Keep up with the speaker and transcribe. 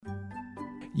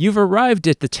You've arrived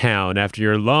at the town after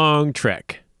your long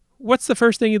trek. What's the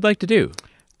first thing you'd like to do?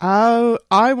 I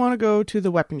want to go to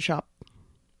the weapon shop.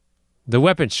 The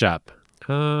weapon shop.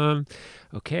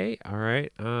 Okay, all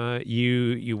right.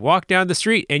 You walk down the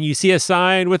street and you see a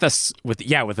sign with a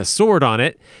sword on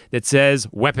it that says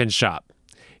weapon shop.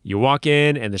 You walk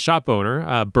in and the shop owner,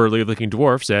 a burly-looking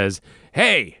dwarf, says,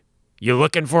 "Hey, you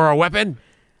looking for a weapon?"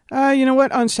 You know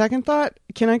what? On second thought,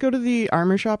 can I go to the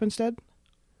armor shop instead?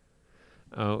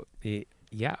 Oh,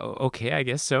 yeah, okay, I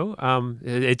guess so.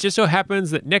 It just so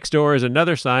happens that next door is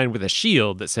another sign with a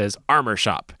shield that says armor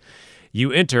shop.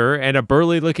 You enter and a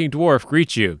burly-looking dwarf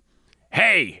greets you.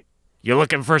 "Hey, you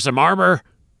looking for some armor?"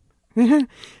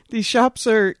 These shops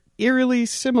are eerily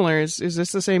similar. Is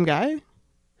this the same guy?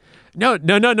 No.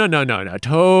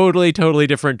 Totally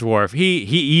different dwarf. He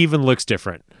even looks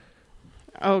different.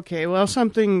 Okay, well,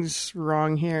 something's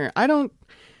wrong here. I don't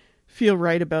feel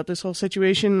right about this whole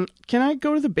situation. Can I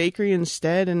go to the bakery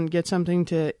instead and get something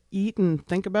to eat and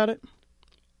think about it?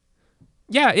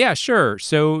 Yeah, sure.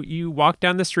 So you walk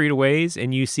down the street a ways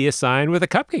and you see a sign with a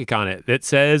cupcake on it that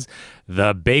says,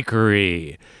 "The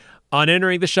Bakery." On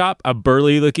entering the shop, a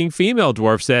burly-looking female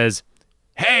dwarf says,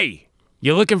 "Hey,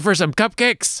 you looking for some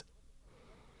cupcakes?"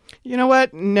 You know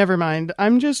what? Never mind.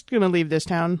 I'm just going to leave this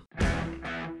town.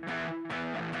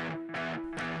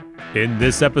 In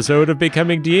this episode of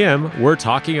Becoming DM, we're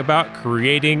talking about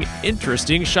creating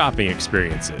interesting shopping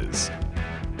experiences.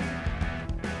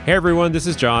 Hey everyone, this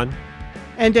is John.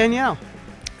 And Danielle.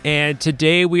 And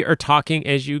today we are talking,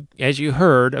 as you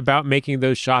heard, about making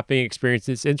those shopping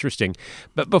experiences interesting.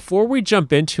 But before we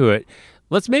jump into it,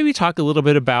 let's maybe talk a little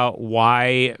bit about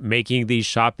why making these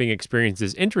shopping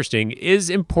experiences interesting is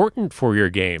important for your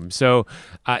game. So,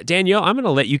 Danielle, I'm going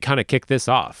to let you kind of kick this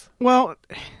off. Well,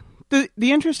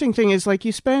 the interesting thing is, like,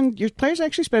 your players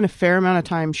actually spend a fair amount of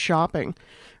time shopping,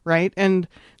 right? And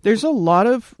there's a lot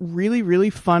of really, really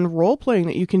fun role-playing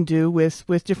that you can do with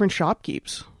different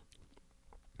shopkeepers.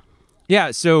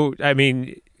 Yeah, so, I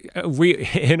mean, we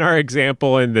in our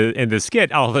example in the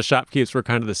skit, all the shopkeepers were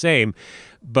kind of the same.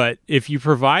 But if you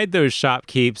provide those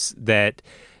shopkeepers that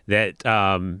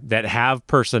have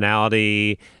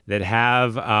personality, that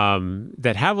have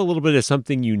a little bit of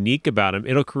something unique about them,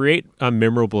 it'll create a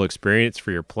memorable experience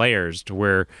for your players to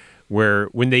where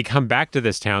when they come back to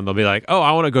this town, they'll be like, "Oh,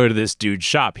 I want to go to this dude's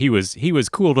shop. He was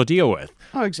cool to deal with."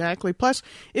 Oh, exactly. Plus,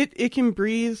 it can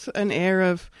breathe an air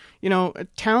of,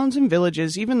 towns and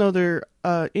villages, even though they're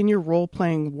in your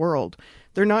role-playing world,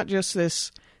 they're not just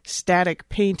this static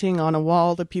painting on a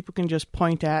wall that people can just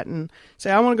point at and say,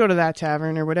 "I want to go to that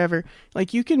tavern," or whatever.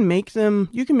 Like, you can make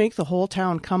the whole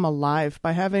town come alive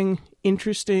by having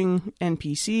interesting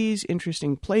NPCs,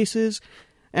 interesting places,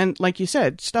 and, like you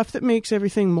said, stuff that makes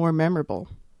everything more memorable.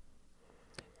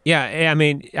 Yeah, I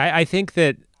mean, I think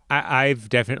that I've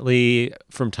definitely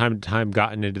from time to time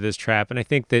gotten into this trap, and I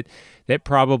think that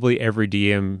probably every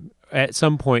DM at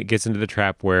some point gets into the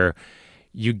trap where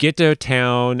you get to a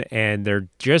town and they're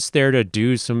just there to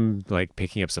do some, like,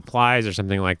 picking up supplies or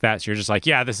something like that. So you're just like,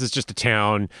 yeah, this is just a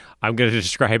town. I'm going to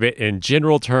describe it in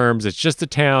general terms. It's just a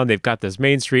town. They've got this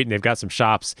main street and they've got some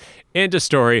shops. End of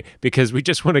story, because we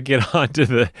just want to get on to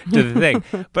the thing.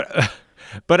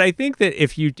 But I think that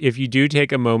if you do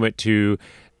take a moment to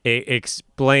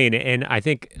explain, and I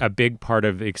think a big part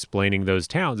of explaining those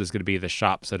towns is going to be the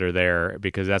shops that are there,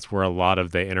 because that's where a lot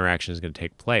of the interaction is going to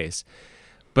take place.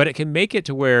 But it can make it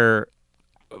to where,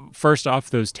 first off,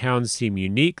 those towns seem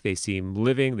unique, they seem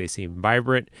living, they seem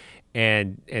vibrant,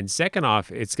 and second off,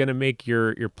 it's going to make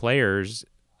your players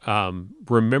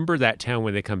remember that town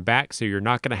when they come back. So you're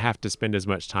not going to have to spend as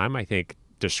much time, I think,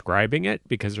 describing it,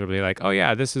 because they'll be like, "Oh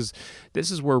yeah, this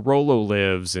is where Rolo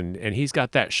lives, and he's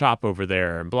got that shop over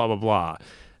there, and blah blah blah."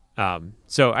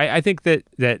 So I think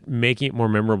that making it more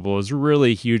memorable is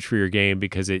really huge for your game,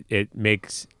 because it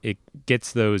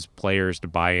gets those players to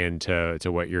buy into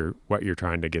what you're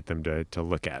trying to get them to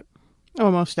look at.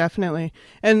 Oh, most definitely.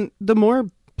 And the more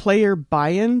player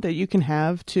buy-in that you can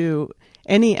have to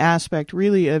any aspect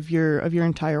really of your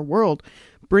entire world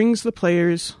brings the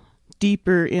players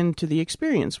deeper into the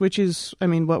experience, which is, I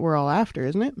mean, what we're all after,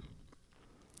 isn't it?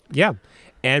 Yeah.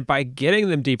 And by getting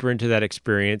them deeper into that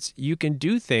experience, you can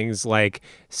do things like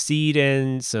seed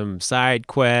in some side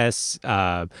quests,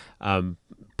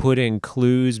 put in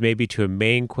clues maybe to a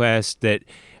main quest that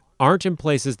aren't in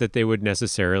places that they would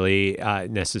necessarily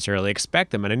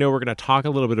expect them. And I know we're going to talk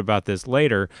a little bit about this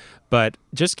later, but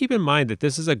just keep in mind that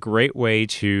this is a great way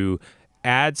to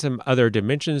add some other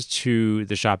dimensions to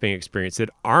the shopping experience that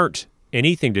aren't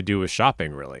anything to do with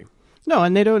shopping, really. No,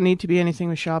 and they don't need to be anything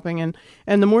with shopping. And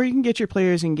the more you can get your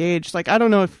players engaged, like, I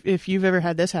don't know if you've ever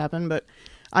had this happen, but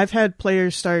I've had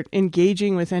players start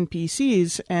engaging with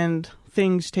NPCs and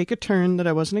things take a turn that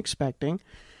I wasn't expecting.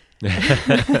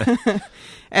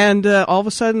 And all of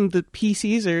a sudden the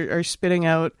PCs are spitting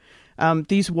out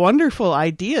these wonderful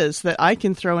ideas that I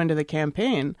can throw into the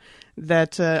campaign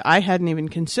that I hadn't even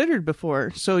considered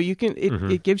before. So you can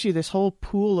it gives you this whole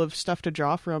pool of stuff to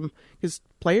draw from, because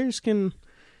players can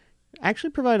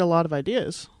actually provide a lot of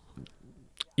ideas.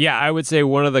 Yeah, I would say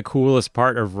one of the coolest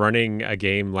part of running a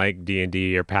game like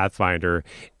D&D or Pathfinder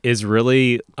is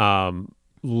really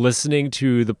listening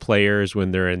to the players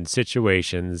when they're in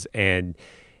situations and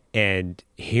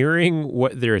hearing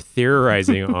what they're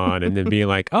theorizing on, and then being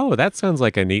like, oh, that sounds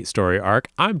like a neat story arc.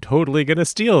 I'm totally going to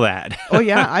steal that. Oh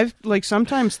yeah. I've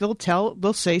sometimes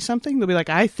they'll say something. They'll be like,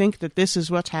 I think that this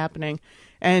is what's happening.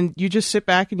 And you just sit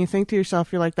back and you think to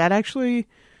yourself, you're like, that actually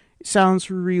sounds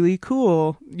really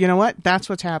cool. You know what? That's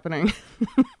what's happening.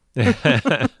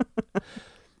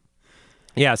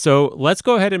 Yeah, so let's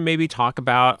go ahead and maybe talk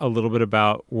about a little bit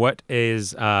about what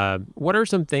are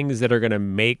some things that are going to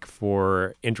make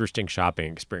for interesting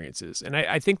shopping experiences. And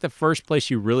I think the first place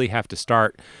you really have to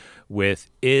start with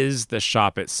is the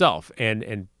shop itself.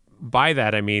 And by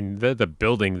that, I mean the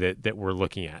building that we're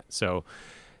looking at. So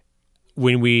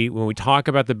when we talk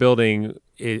about the building,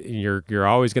 you're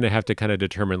always going to have to kind of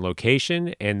determine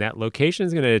location, and that location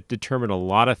is going to determine a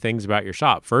lot of things about your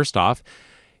shop. First off,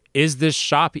 is this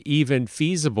shop even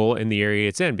feasible in the area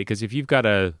it's in? Because if you've got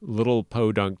a little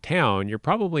podunk town, you're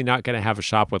probably not going to have a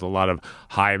shop with a lot of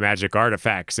high magic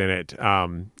artifacts in it.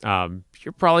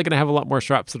 You're probably going to have a lot more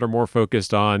shops that are more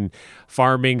focused on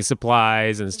farming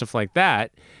supplies and stuff like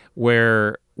that.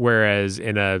 Whereas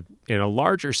in a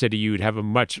larger city, you would have a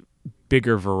much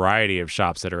bigger variety of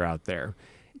shops that are out there.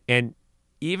 And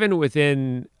even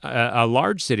within a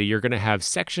large city, you're going to have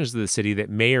sections of the city that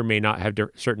may or may not have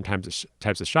certain types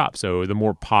of shops. So the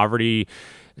more poverty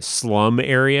slum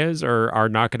areas are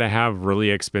not going to have really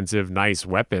expensive, nice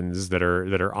weapons that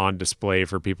are on display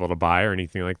for people to buy or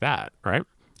anything like that, right?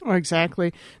 Oh,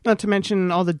 exactly. Not to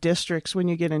mention all the districts when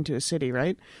you get into a city,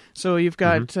 right? So you've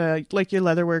got like your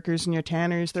leather workers and your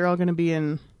tanners. They're all going to be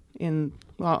in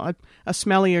a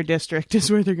smellier district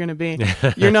is where they're going to be.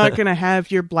 You're not going to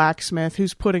have your blacksmith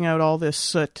who's putting out all this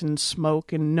soot and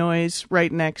smoke and noise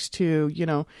right next to,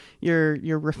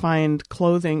 your refined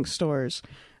clothing stores.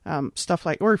 Stuff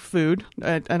like, or food.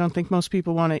 I don't think most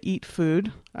people want to eat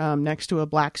food next to a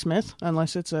blacksmith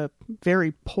unless it's a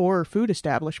very poor food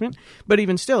establishment. But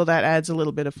even still, that adds a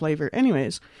little bit of flavor.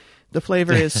 Anyways, the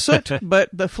flavor is soot, but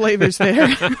the flavor's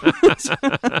there.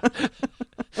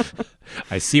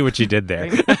 I see what you did there.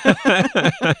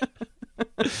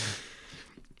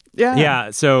 Yeah.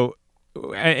 Yeah. So,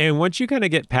 and once you kind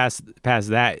of get past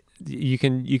that, you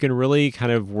can really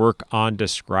kind of work on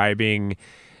describing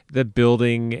the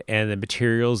building and the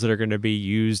materials that are going to be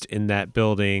used in that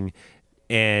building,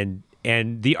 and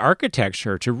the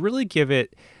architecture to really give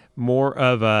it more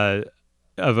of a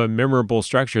memorable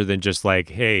structure than just like,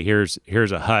 hey, here's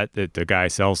a hut that the guy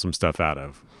sells some stuff out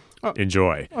of. Oh,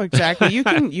 enjoy. Oh, exactly. You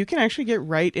can actually get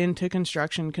right into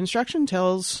construction. Construction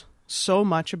tells so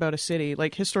much about a city,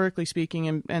 like historically speaking,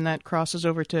 and that crosses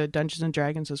over to Dungeons and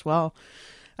Dragons as well.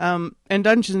 And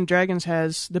Dungeons and Dragons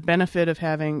has the benefit of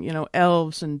having,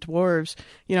 elves and dwarves.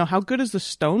 How good is the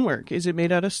stonework? Is it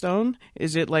made out of stone?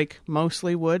 Is it like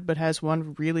mostly wood, but has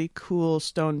one really cool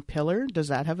stone pillar? Does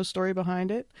that have a story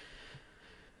behind it?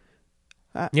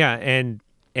 Yeah,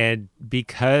 and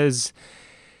because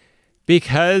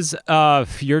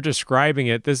you're describing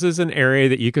it, this is an area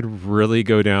that you could really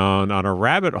go down on a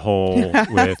rabbit hole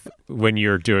with when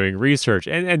you're doing research.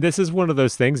 And this is one of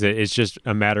those things that it's just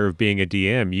a matter of being a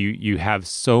DM. You have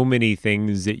so many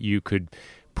things that you could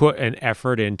put an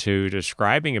effort into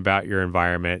describing about your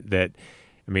environment that,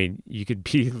 I mean, you could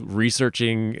be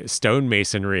researching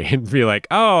stonemasonry and be like,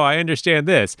 oh, I understand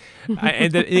this.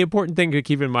 And the important thing to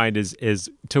keep in mind is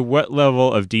to what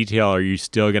level of detail are you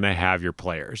still going to have your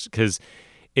players? Because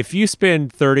if you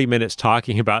spend 30 minutes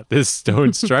talking about this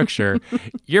stone structure,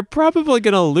 you're probably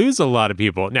going to lose a lot of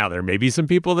people. Now, there may be some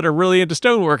people that are really into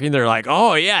stoneworking. They're like,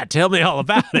 oh, yeah, tell me all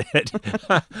about it.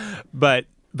 But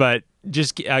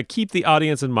just keep the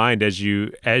audience in mind as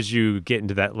you get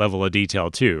into that level of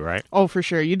detail too, right? Oh, for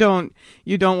sure. You don't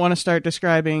want to start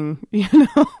describing,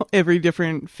 every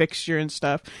different fixture and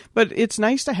stuff. But it's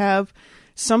nice to have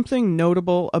something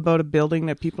notable about a building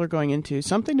that people are going into,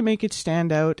 something to make it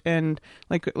stand out, and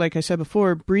like I said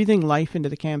before, breathing life into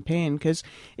the campaign. Because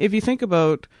if you think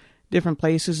about different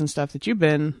places and stuff that you've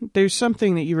been, there's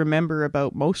something that you remember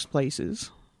about most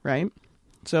places, right?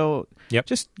 So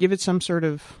just give it some sort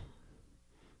of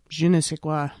je ne sais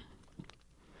quoi.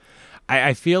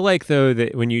 I feel like though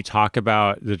that when you talk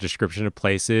about the description of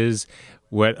places,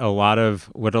 what a lot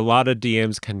of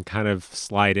DMs can kind of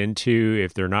slide into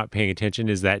if they're not paying attention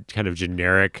is that kind of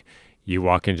generic. You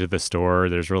walk into the store,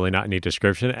 there's really not any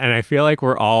description, and I feel like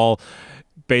we're all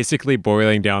basically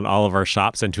boiling down all of our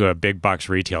shops into a big box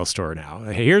retail store now.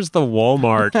 Here's the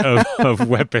Walmart of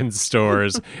weapons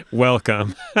stores.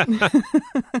 Welcome.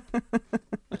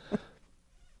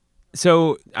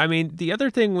 So, I mean, the other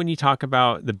thing when you talk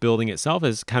about the building itself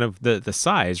is kind of the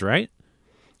size, right?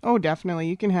 Oh, definitely.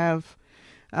 You can have,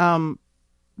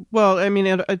 well, I mean,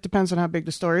 it depends on how big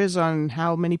the store is, on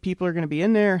how many people are going to be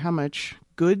in there, how much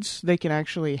goods they can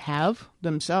actually have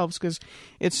themselves, because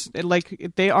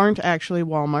like they aren't actually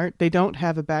Walmart. They don't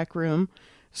have a back room.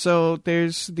 So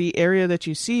there's the area that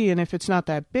you see, and if it's not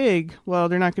that big, well,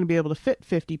 they're not going to be able to fit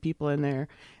 50 people in there,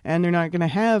 and they're not going to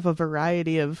have a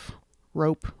variety of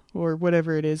rope or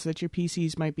whatever it is that your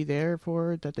PCs might be there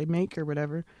for, that they make or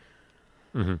whatever.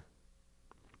 Mm-hmm.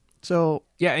 So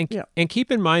and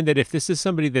keep in mind that if this is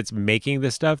somebody that's making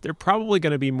this stuff, they're probably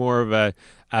going to be more of a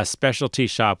specialty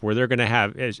shop where they're going to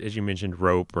have, as you mentioned,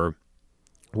 rope or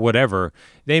whatever.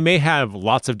 They may have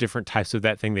lots of different types of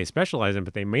that thing they specialize in,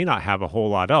 but they may not have a whole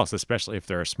lot else, especially if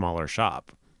they're a smaller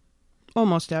shop. Oh,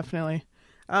 most definitely.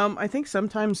 I think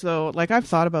sometimes though, like I've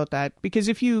thought about that, because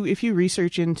if you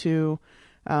research into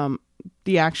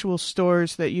the actual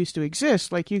stores that used to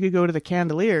exist, like you could go to the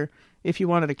Candelier if you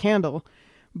wanted a candle.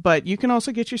 But you can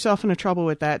also get yourself into trouble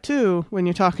with that too when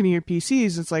you're talking to your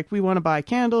PCs. It's like, we want to buy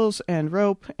candles and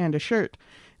rope and a shirt.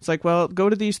 It's like, well, go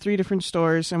to these 3 different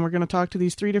stores and we're going to talk to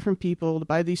these 3 different people to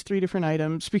buy these 3 different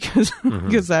items because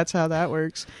because that's how that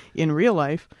works in real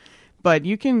life. But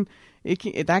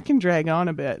that can drag on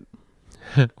a bit.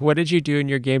 What did you do in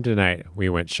your game tonight? We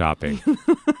went shopping.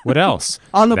 What else?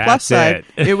 On the plus side,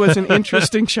 it was an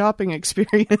interesting shopping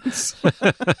experience.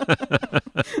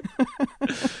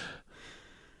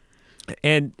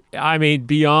 And I mean,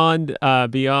 beyond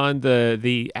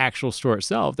the actual store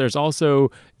itself, there's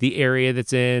also the area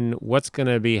that's in what's going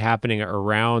to be happening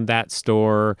around that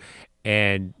store.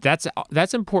 And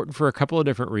that's important for a couple of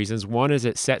different reasons. One is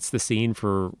it sets the scene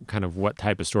for kind of what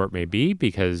type of store it may be,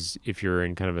 because if you're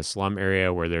in kind of a slum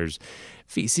area where there's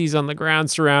feces on the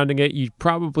ground surrounding it, you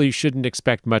probably shouldn't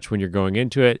expect much when you're going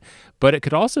into it. But it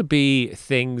could also be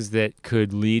things that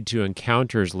could lead to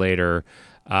encounters later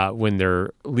when they're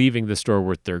leaving the store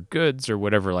with their goods or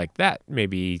whatever like that.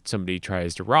 Maybe somebody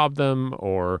tries to rob them,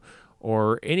 or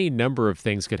any number of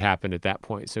things could happen at that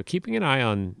point. So keeping an eye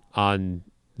on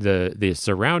the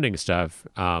surrounding stuff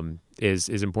is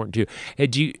important too. Hey,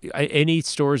 do you any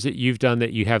stores that you've done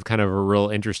that you have kind of a real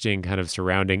interesting kind of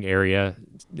surrounding area?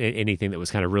 Anything that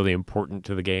was kind of really important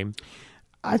to the game?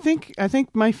 I think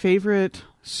my favorite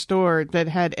store that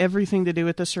had everything to do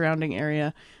with the surrounding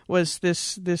area was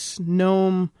this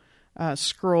gnome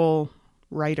scroll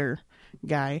writer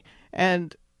guy,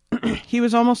 and he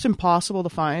was almost impossible to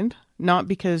find. Not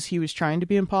because he was trying to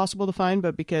be impossible to find,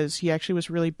 but because he actually was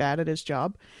really bad at his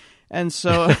job. And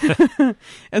so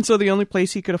the only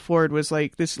place he could afford was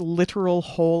like this literal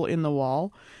hole in the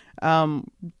wall, down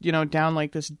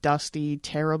like this dusty,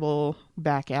 terrible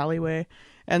back alleyway.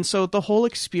 And so the whole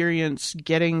experience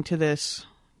getting to the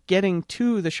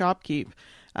shopkeep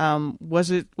was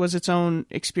its own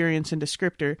experience and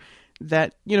descriptor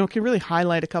that, can really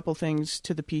highlight a couple things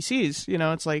to the PCs.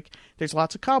 It's like, there's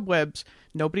lots of cobwebs.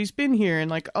 Nobody's been here in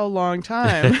like a long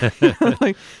time.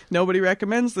 Like, nobody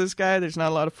recommends this guy. There's not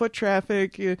a lot of foot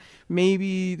traffic.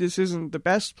 Maybe this isn't the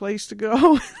best place to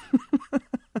go.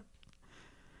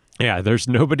 Yeah, there's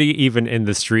nobody even in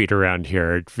the street around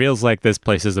here. It feels like this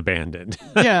place is abandoned.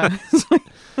 Yeah.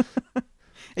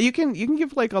 You can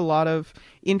give like a lot of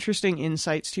interesting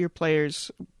insights to your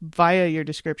players via your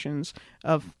descriptions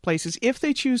of places if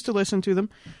they choose to listen to them.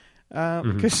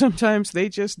 Because sometimes they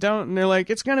just don't, and they're like,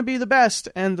 it's going to be the best,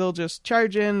 and they'll just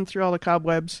charge in through all the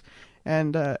cobwebs,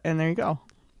 and there you go.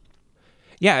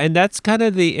 Yeah, and that's kind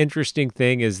of the interesting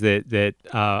thing is that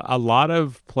a lot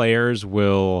of players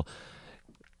will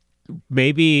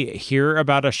maybe hear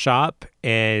about a shop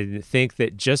and think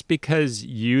that just because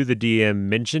you, the DM,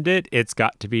 mentioned it, it's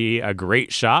got to be a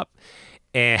great shop.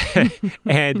 And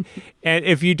and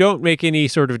if you don't make any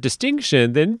sort of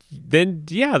distinction, then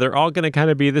yeah, they're all going to kind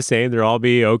of be the same. They'll all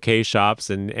be okay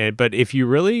shops. But if you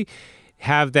really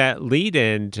have that lead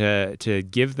in to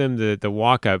give them the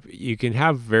walk up, you can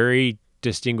have very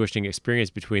distinguishing experience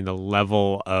between the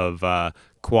level of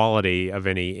quality of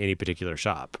any particular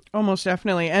shop. Almost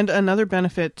definitely. And another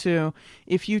benefit too,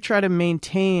 if you try to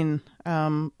maintain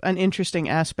an interesting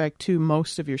aspect to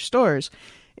most of your stores,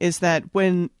 is that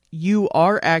when you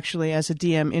are actually, as a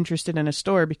DM, interested in a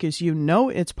store because you know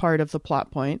it's part of the plot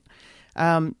point.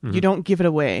 You don't give it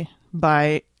away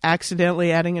by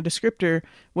accidentally adding a descriptor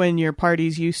when your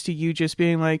party's used to you just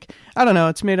being like, I don't know,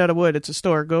 it's made out of wood, it's a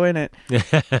store, go in it. You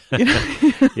know?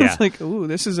 Yeah. It's like, ooh,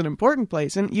 this is an important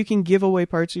place. And you can give away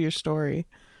parts of your story.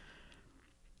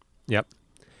 Yep.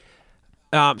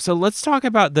 So let's talk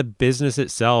about the business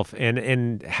itself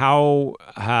and how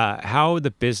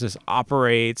the business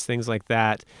operates, things like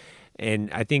that. And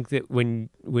I think that when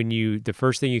you, the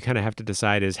first thing you kind of have to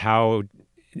decide is how,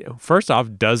 first off,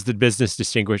 does the business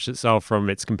distinguish itself from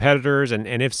its competitors, and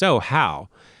if so, how?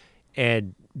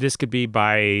 And this could be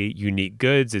by unique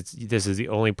goods. This is the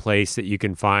only place that you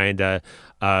can find a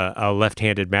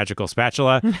left-handed magical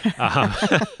spatula.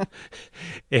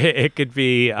 It could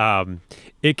be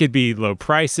low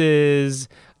prices.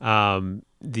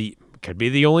 Could be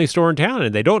the only store in town,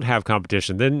 and they don't have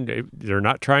competition. Then they're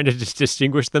not trying to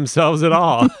distinguish themselves at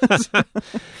all.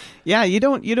 Yeah, you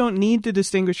don't need to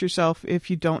distinguish yourself if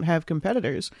you don't have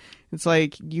competitors. It's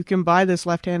like you can buy this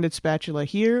left-handed spatula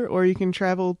here, or you can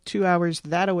travel 2 hours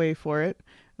that away for it.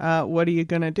 What are you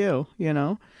gonna do? You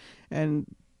know, and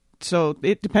so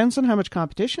it depends on how much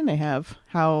competition they have,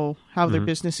 how their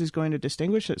business is going to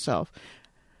distinguish itself.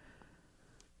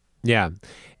 Yeah.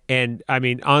 And I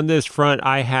mean, on this front,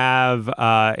 I have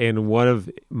in one of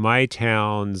my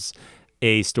towns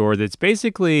a store that's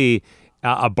basically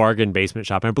a bargain basement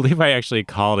shop. I believe I actually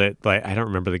called it, like, I don't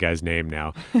remember the guy's name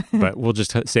now, but we'll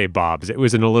just say Bob's. It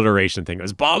was an alliteration thing. It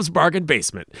was Bob's Bargain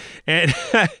Basement. And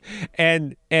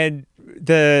and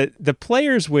the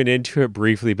players went into it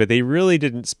briefly, but they really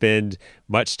didn't spend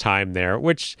much time there,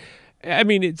 which, I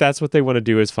mean, that's what they want to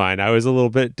do is fine. I was a little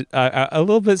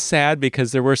bit sad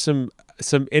because there were some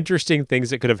interesting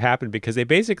things that could have happened, because they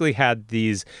basically had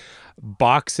these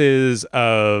boxes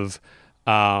of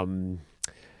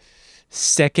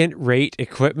second-rate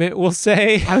equipment, we'll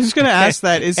say. I was going to ask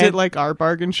that. Is it like our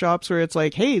bargain shops where it's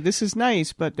like, hey, this is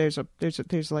nice, but there's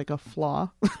like a flaw?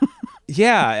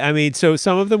 Yeah, I mean, so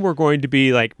some of them were going to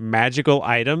be like magical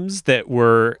items that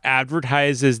were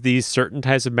advertised as these certain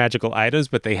types of magical items,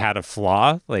 but they had a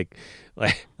flaw. Like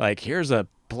here's a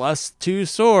 +2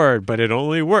 sword, but it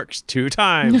only works 2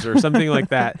 times or something like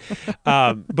that.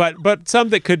 But some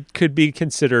that could be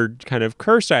considered kind of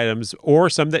cursed items, or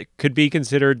some that could be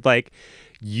considered like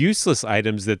useless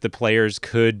items that the players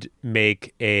could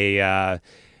make a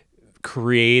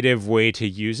creative way to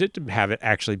use it to have it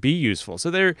actually be useful. So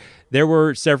there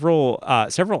were several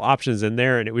options in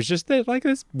there, and it was just like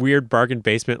this weird bargain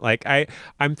basement. Like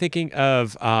I'm thinking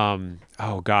of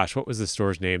oh gosh, what was the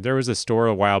store's name? There was a store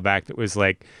a while back that was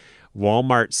like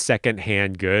Walmart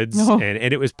secondhand goods, and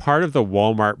it was part of the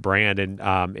Walmart brand, and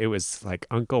it was like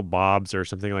Uncle Bob's or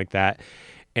something like that,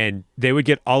 and they would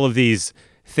get all of these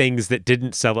things that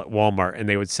didn't sell at Walmart, and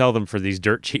they would sell them for these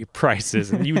dirt cheap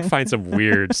prices, and you would find some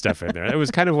weird stuff in there. That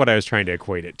was kind of what I was trying to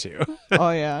equate it to.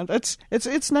 Oh yeah,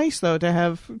 it's nice though to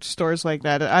have stores like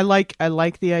that. I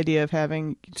like the idea of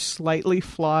having slightly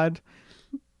flawed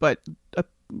but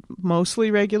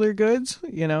mostly regular goods,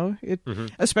 you know.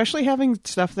 Especially having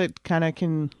stuff that kind of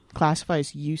can classify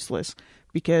as useless,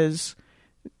 because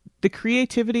the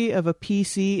creativity of a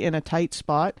PC in a tight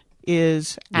spot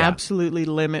is absolutely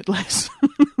limitless.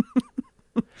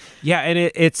 Yeah,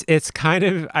 and it's kind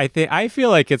of, I feel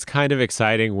like it's kind of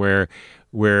exciting where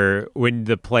when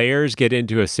the players get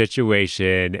into a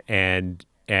situation and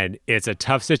it's a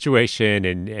tough situation,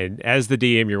 and as the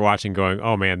DM you're watching going,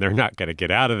 oh man, they're not going to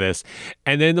get out of this,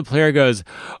 and then the player goes,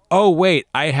 oh wait,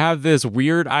 I have this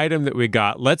weird item that we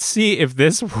got, let's see if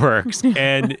this works.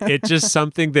 And it's just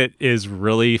something that is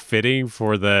really fitting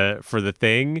for the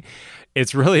thing.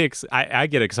 It's really, I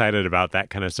get excited about that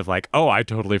kind of stuff. Like, oh, I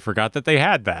totally forgot that they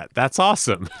had that. That's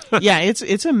awesome. Yeah,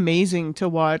 it's amazing to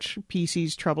watch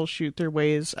PCs troubleshoot their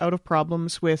ways out of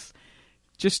problems with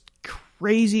just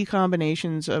crazy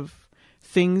combinations of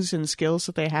things and skills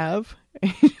that they have.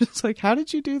 And it's like, how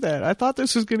did you do that? I thought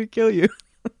this was going to kill you.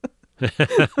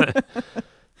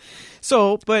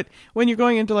 So, but when you're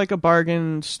going into like a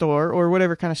bargain store or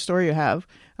whatever kind of store you have,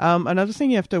 another thing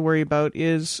you have to worry about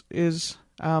is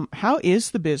how is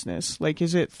the business? Like,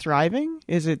 is it thriving?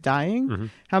 Is it dying? Mm-hmm.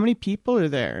 How many people are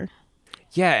there?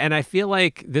 Yeah, and I feel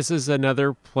like this is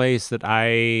another place that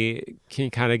I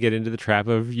can kind of get into the trap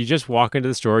of, you just walk into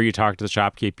the store, you talk to the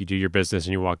shopkeep, you do your business,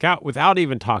 and you walk out without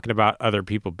even talking about other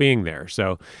people being there.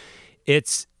 So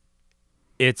it's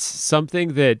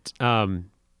something that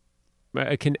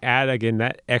can add, again,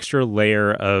 that extra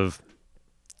layer of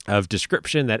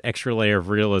description, that extra layer of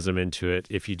realism into it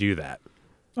if you do that.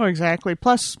 Oh, exactly.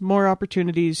 Plus more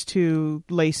opportunities to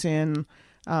lace in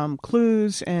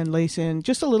clues and lace in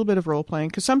just a little bit of role playing,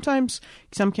 because sometimes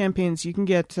some campaigns you can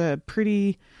get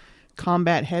pretty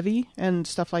combat heavy and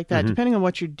stuff like that, depending on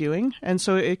what you're doing. And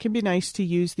so it can be nice to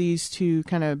use these to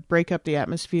kind of break up the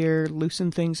atmosphere, loosen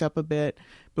things up a bit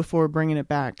before bringing it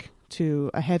back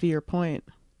to a heavier point.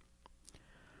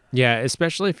 Yeah,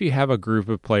 especially if you have a group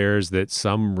of players that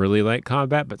some really like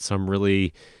combat, but some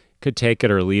really could take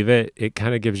it or leave it. It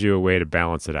kind of gives you a way to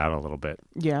balance it out a little bit.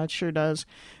 Yeah, it sure does.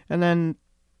 And then,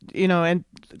 and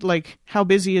like, how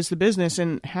busy is the business,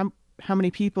 and how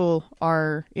many people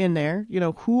are in there?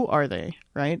 Who are they,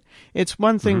 right? It's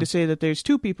one thing to say that there's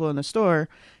 2 people in the store.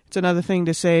 It's another thing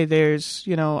to say there's,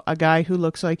 a guy who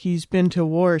looks like he's been to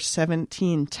war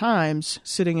 17 times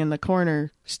sitting in the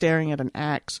corner staring at an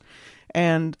axe,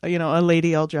 and, a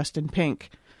lady all dressed in pink.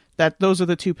 Those are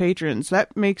the 2 patrons.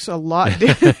 That makes a lot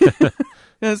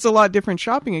it's a lot different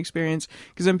shopping experience,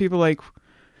 because then people are like,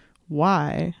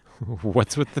 why?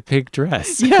 What's with the pink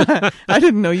dress? Yeah, I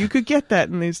didn't know you could get that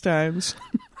in these times.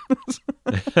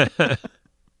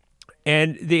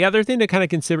 And the other thing to kind of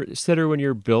consider when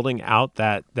you're building out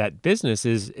that business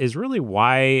is really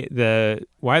why the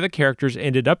characters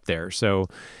ended up there. So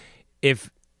if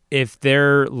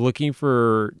they're looking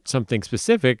for something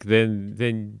specific,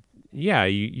 then yeah,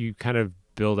 you kind of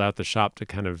build out the shop to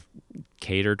kind of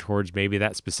cater towards maybe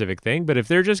that specific thing. But if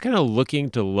they're just kind of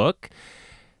looking to look,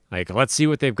 like, let's see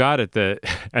what they've got at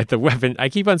the weapon. I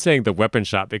keep on saying the weapon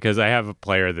shop because I have a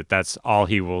player that's all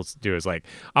he will do is like,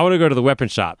 I want to go to the weapon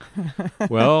shop.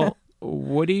 Well,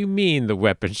 what do you mean the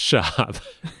weapon shop?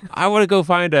 I want to go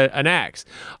find an axe.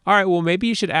 All right, well, maybe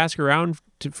you should ask around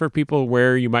for people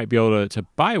where you might be able to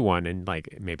buy one, and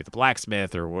like maybe the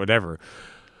blacksmith or whatever.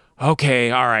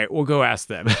 Okay, all right, we'll go ask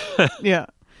them. Yeah.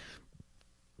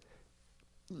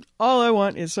 All I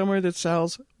want is somewhere that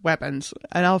sells weapons,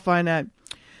 and I'll find that.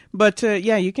 But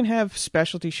yeah, you can have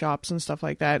specialty shops and stuff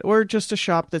like that, or just a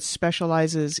shop that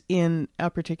specializes in a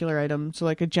particular item. So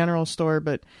like a general store,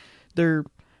 but they're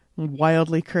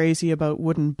wildly crazy about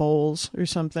wooden bowls or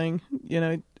something.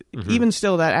 Even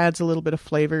still, that adds a little bit of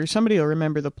flavor. Somebody will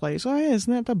remember the place. Oh, yeah,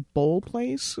 isn't that the bowl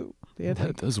place? Yeah,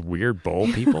 those weird bowl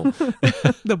people.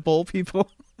 The bowl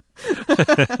people.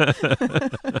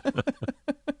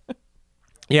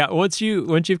 Yeah, once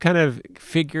you've kind of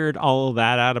figured all of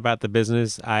that out about the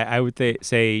business, I would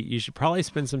say you should probably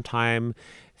spend some time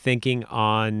thinking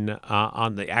on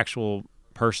the actual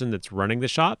person that's running the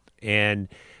shop. And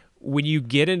when you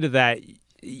get into that,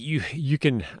 you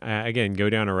can again go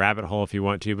down a rabbit hole if you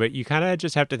want to, but you kind of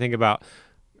just have to think about,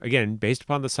 again, based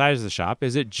upon the size of the shop,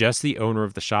 is it just the owner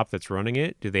of the shop that's running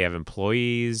it? Do they have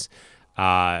employees?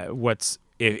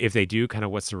 If they do, kind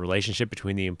of what's the relationship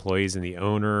between the employees and the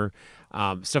owner?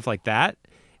 Stuff like that.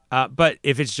 But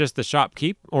if it's just the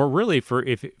shopkeep, or really for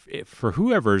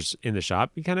whoever's in the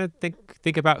shop, you kind of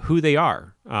think about who they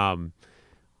are,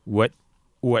 what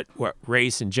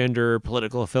race and gender,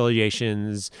 political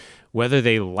affiliations, whether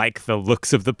they like the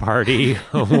looks of the party,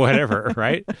 or whatever,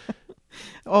 right?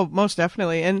 Oh, most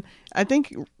definitely. And I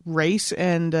think race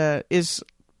and is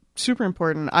super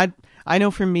important. I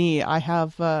know for me, I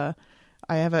have a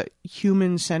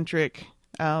human-centric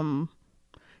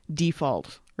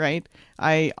default, right?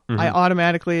 I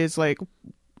automatically, it's like,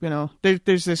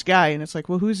 there's this guy, and it's like,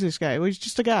 well, who's this guy? Well, he's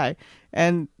just a guy.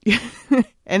 And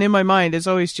and in my mind, it's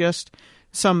always just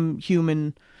some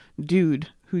human dude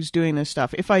who's doing this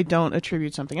stuff, if I don't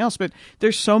attribute something else. But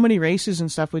there's so many races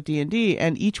and stuff with D&D,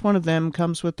 and each one of them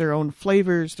comes with their own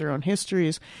flavors, their own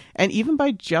histories, and even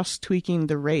by just tweaking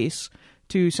the race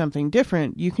to something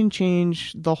different, you can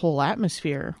change the whole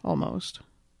atmosphere almost.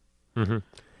 Mm-hmm.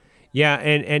 Yeah,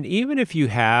 and even if you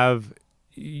have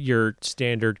your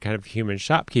standard kind of human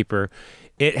shopkeeper,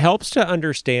 it helps to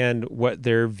understand what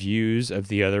their views of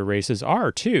the other races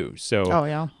are too. So, oh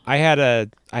yeah, I had a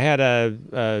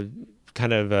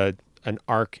kind of an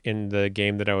arc in the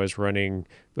game that I was running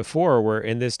before, where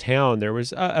in this town there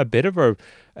was a bit of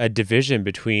a division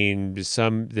between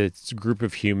this group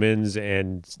of humans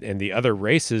and the other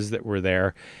races that were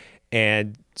there,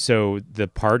 and so the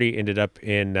party ended up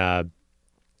in a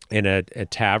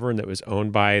tavern that was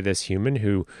owned by this human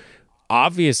who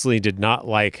obviously did not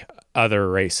like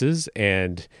other races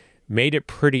and made it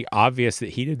pretty obvious that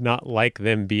he did not like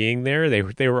them being there.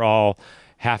 They were all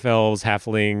half elves,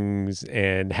 halflings,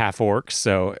 and half orcs,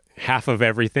 so half of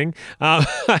everything.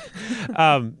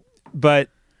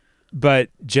 But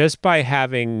just by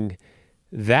having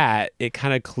that, it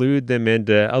kind of clued them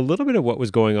into a little bit of what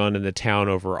was going on in the town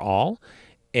overall,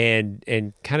 and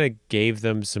kind of gave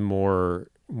them some more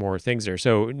things there.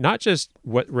 So not just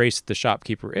what race the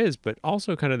shopkeeper is, but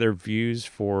also kind of their views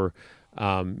for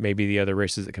maybe the other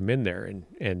races that come in there.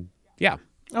 And yeah.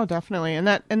 Oh, definitely. And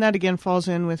that again falls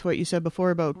in with what you said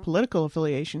before about political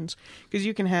affiliations, because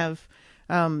you can have,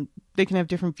 they can have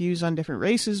different views on different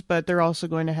races, but they're also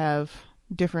going to have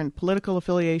different political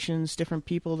affiliations, different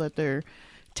people that they're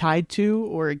tied to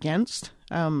or against,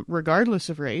 regardless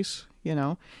of race. You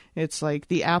know, it's like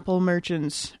the apple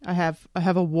merchants. I have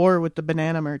a war with the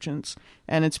banana merchants,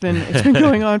 and it's been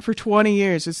going on for 20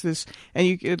 years. It's this,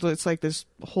 and it's like this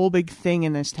whole big thing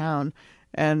in this town,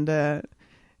 and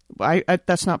I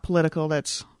that's not political.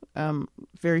 That's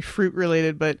very fruit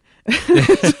related, but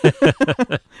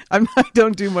I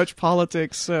don't do much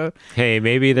politics. So hey,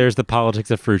 maybe there's the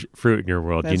politics of fruit in your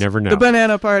world. You never know. The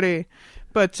banana party,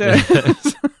 but.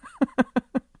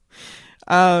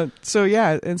 So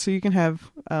yeah, and so you can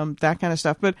have that kind of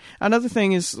stuff. But another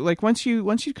thing is, like, once you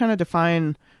kind of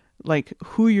define like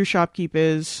who your shopkeep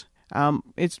is,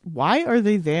 it's why are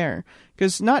they there?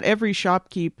 Because not every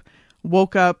shopkeep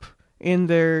woke up in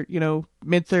their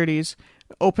mid-30s,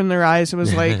 opened their eyes and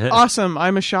was like, awesome,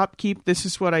 I'm a shopkeep. This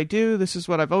is what I do. This is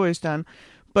what I've always done.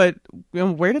 But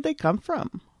where did they come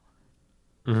from?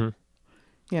 Mm-hmm.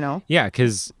 Yeah,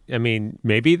 because I mean,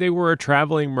 maybe they were a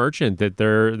traveling merchant that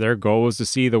their goal was to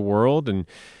see the world, and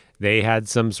they had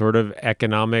some sort of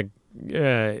economic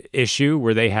issue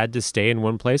where they had to stay in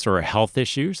one place, or a health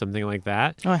issue, something like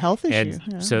that. Oh, a health issue.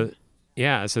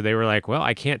 And so they were like, well,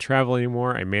 I can't travel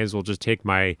anymore. I may as well just take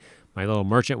my little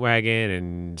merchant wagon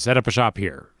and set up a shop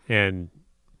here. And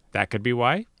that could be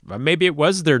why. But maybe it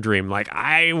was their dream. Like,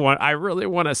 I really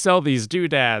want to sell these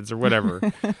doodads or whatever.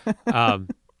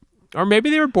 Or maybe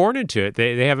they were born into it.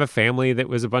 They have a family that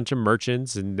was a bunch of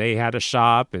merchants, and they had a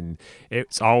shop, and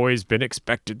it's always been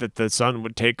expected that the son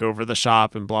would take over the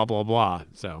shop and blah, blah, blah.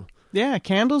 So yeah,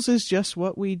 candles is just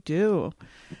what we do.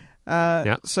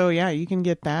 So yeah, you can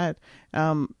get that.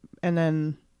 And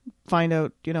then find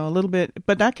out, a little bit,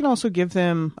 but that can also give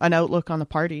them an outlook on the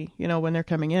party, when they're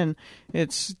coming in.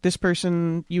 It's this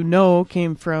person,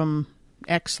 came from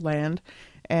X land,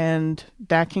 and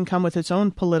that can come with its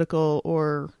own political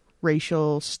or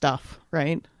racial stuff,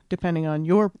 right? Depending on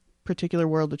your particular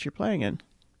world that you're playing in.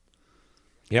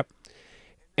 Yep.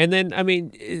 And then, I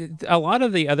mean, a lot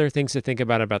of the other things to think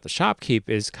about the shopkeep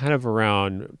is kind of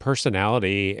around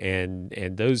personality and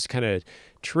those kind of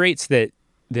traits that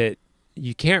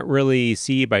you can't really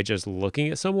see by just looking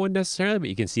at someone necessarily, but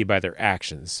you can see by their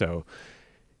actions. So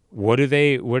what do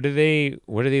they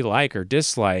like or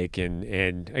dislike?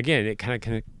 And again, it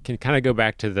can go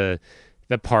back to the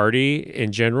party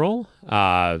in general.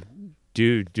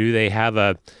 Do they have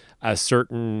a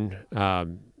certain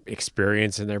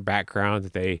experience in their background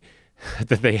that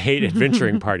they hate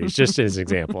adventuring parties, just as an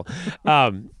example,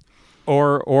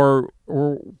 or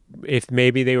if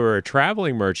maybe they were a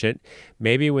traveling merchant,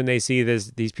 maybe when they see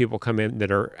these people come in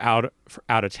that are out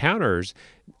of towners,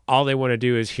 all they want to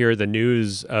do is hear the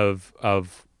news of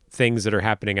things that are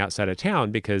happening outside of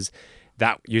town, because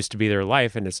that used to be their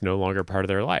life and it's no longer part of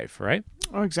their life, right?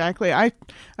 Oh, exactly. I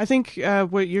think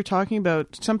what you're talking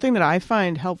about, something that I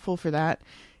find helpful for that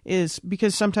is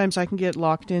because sometimes I can get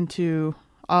locked into,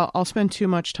 I'll spend too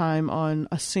much time on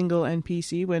a single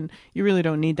NPC when you really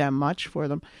don't need that much for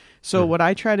them. So what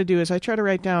I try to do is I try to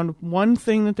write down one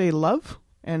thing that they love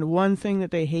and one thing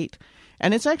that they hate.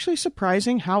 And it's actually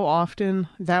surprising how often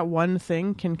that one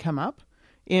thing can come up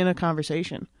in a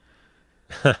conversation.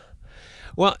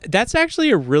 Well, that's actually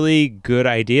a really good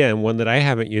idea, and one that I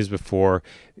haven't used before,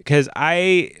 because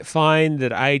I find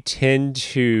that I tend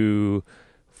to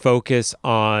focus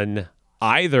on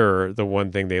either the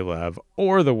one thing they love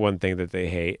or the one thing that they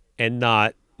hate, and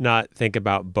not think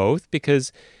about both,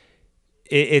 because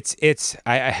it's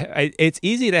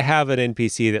easy to have an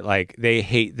NPC that, like, they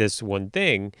hate this one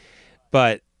thing,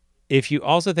 but if you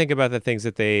also think about the things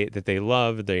that they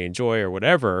love, they enjoy, or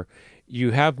whatever,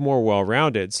 you have more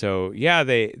well-rounded. So yeah,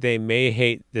 they may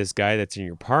hate this guy that's in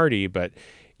your party, but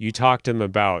you talk to them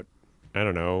about, I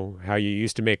don't know, how you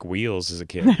used to make wheels as a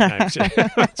kid.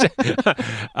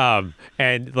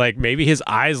 And like maybe his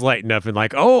eyes lighten up and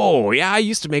like, oh yeah, I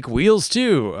used to make wheels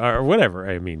too, or whatever.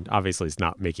 I mean, obviously it's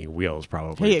not making wheels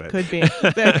probably. Hey, it could be.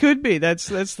 That could be. That's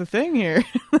the thing here.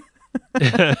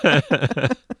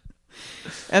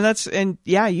 And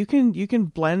you can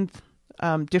blend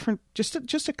different,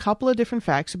 just a couple of different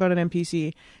facts about an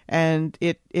NPC, and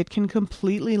it can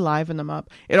completely liven them up.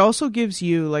 It also gives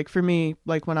you, like for me,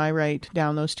 like when I write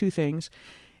down those two things,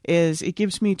 is it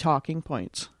gives me talking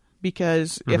points,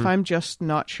 because if I'm just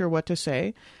not sure what to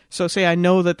say, so say I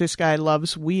know that this guy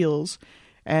loves wheels,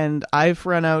 and I've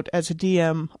run out as a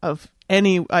DM of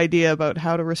any idea about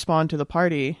how to respond to the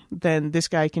party, then this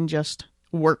guy can just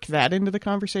work that into the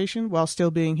conversation while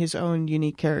still being his own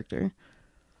unique character.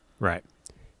 Right.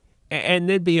 And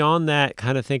then beyond that,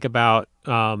 kind of think about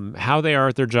how they are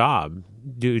at their job.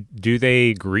 Do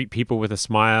they greet people with a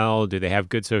smile? Do they have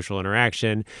good social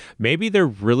interaction? Maybe they're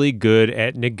really good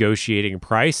at negotiating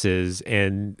prices,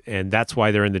 and that's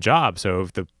why they're in the job. So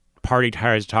if the party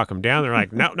tries to talk them down, they're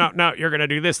like, no, you're going to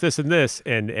do this, this, and this,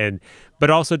 but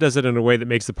also does it in a way that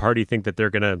makes the party think that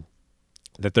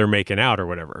they're making out or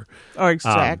whatever. Oh,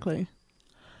 exactly.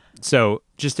 So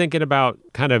just thinking about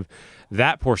kind of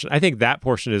that portion, I think that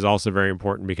portion is also very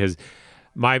important because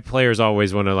my players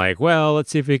always want to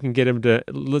let's see if we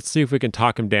can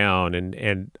talk him down.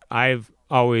 And I've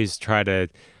always tried to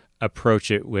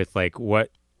approach it with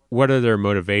what are their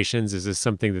motivations? Is this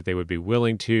something that they would be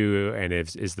willing to? And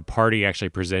is the party actually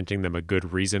presenting them a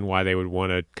good reason why they would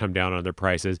want to come down on their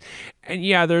prices? And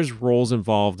yeah, there's roles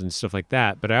involved and stuff like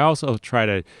that. But I also try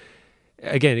to,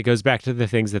 again, it goes back to the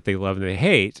things that they love and they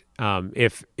hate.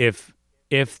 If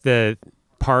the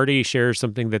party shares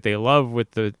something that they love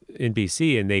with the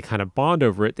NPC and they kind of bond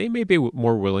over it, they may be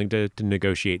more willing to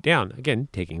negotiate down, again,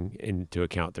 taking into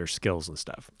account their skills and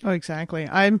stuff. Oh, exactly.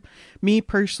 Me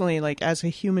personally, as a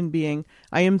human being,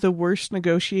 I am the worst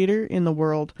negotiator in the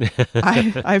world.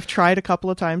 I've tried a couple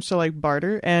of times to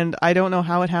barter, and I don't know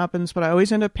how it happens, but I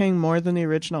always end up paying more than the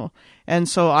original. And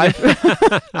so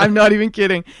I'm not even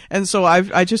kidding. And so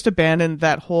I just abandoned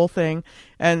that whole thing.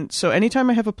 And so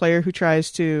anytime I have a player who tries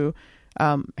to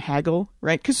haggle,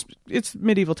 right? Because it's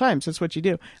medieval times. That's what you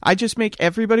do. I just make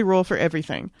everybody roll for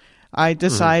everything. I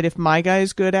decide if my guy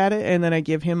is good at it, and then I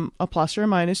give him a plus or a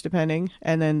minus, depending.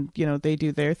 And then, they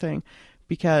do their thing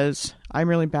because I'm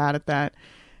really bad at that.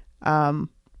 And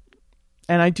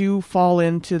I do fall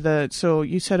into so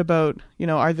you said about,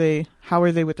 how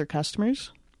are they with their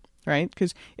customers, right?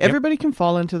 Because everybody can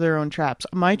fall into their own traps.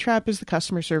 My trap is the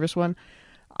customer service one.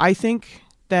 I think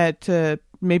that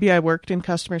maybe I worked in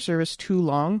customer service too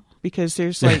long because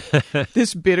there's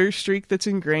this bitter streak that's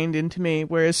ingrained into me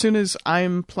where as soon as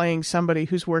I'm playing somebody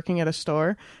who's working at a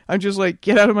store, I'm just like,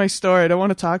 get out of my store. I don't want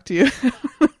to talk to you.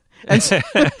 and so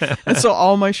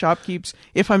all my shopkeeps,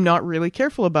 if I'm not really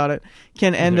careful about it,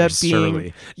 can end up being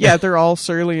surly. Yeah, they're all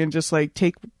surly and just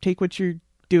take what you're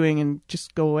doing and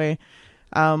just go away.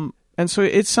 And so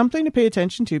it's something to pay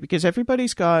attention to because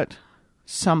everybody's got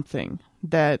something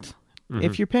that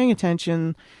if you're paying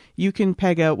attention, you can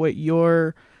peg out what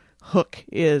your hook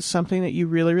is, something that you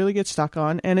really, really get stuck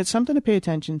on, and it's something to pay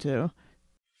attention to.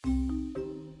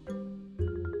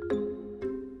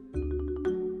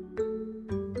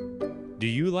 Do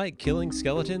you like killing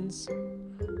skeletons?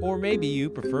 Or maybe you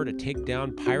prefer to take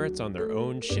down pirates on their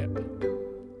own ship?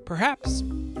 Perhaps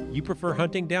you prefer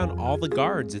hunting down all the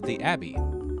guards at the Abbey?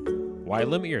 Why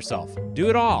limit yourself? Do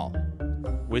it all!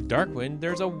 With Darkwind,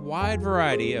 there's a wide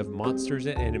variety of monsters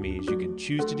and enemies you can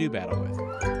choose to do battle with.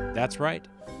 That's right,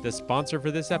 the sponsor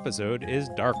for this episode is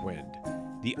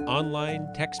Darkwind, the online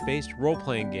text-based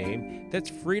role-playing game that's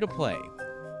free to play.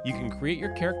 You can create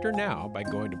your character now by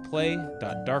going to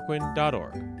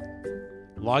play.darkwind.org.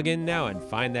 Log in now and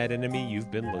find that enemy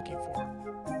you've been looking for.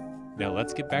 Now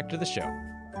let's get back to the show.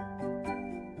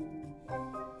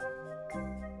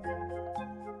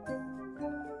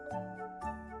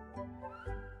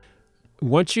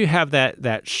 Once you have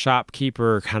that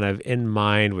shopkeeper kind of in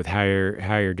mind with how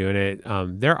you're doing it,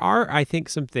 there are, I think,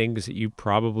 some things that you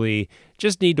probably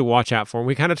just need to watch out for. And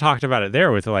we kind of talked about it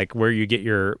there with where you get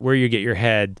your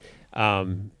head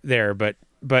there, but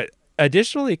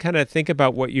additionally, kind of think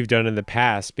about what you've done in the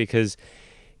past because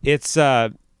it's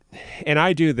and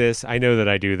I do this. I know that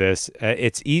I do this.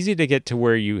 It's easy to get to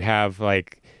where you have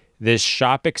this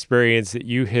shop experience that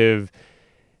you have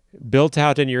built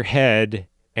out in your head.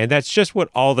 And that's just what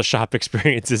all the shop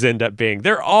experiences end up being.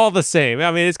 They're all the same.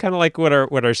 I mean, it's kind of like what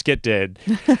our skit did.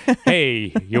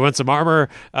 Hey, you want some armor?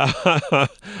 I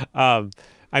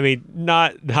mean,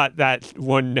 not that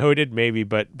one noted maybe,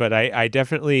 but I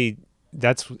definitely,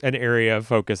 that's an area of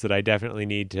focus that I definitely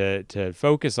need to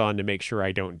focus on to make sure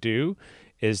I don't do,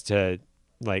 is to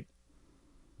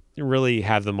really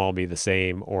have them all be the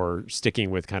same or sticking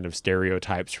with kind of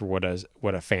stereotypes for what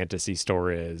a fantasy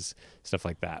store is, stuff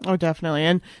like that. Oh, definitely.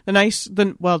 And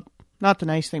not the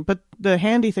nice thing, but the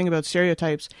handy thing about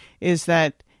stereotypes is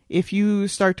that if you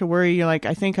start to worry, you're like,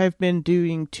 I think I've been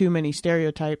doing too many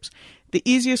stereotypes. The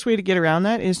easiest way to get around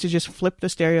that is to just flip the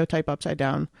stereotype upside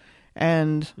down.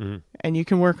 And you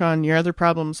can work on your other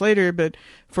problems later. But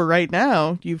for right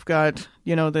now, you've got,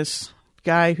 this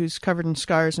guy who's covered in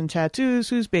scars and tattoos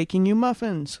who's baking you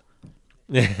muffins.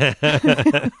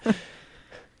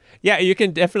 Yeah, you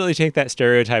can definitely take that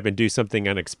stereotype and do something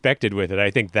unexpected with it.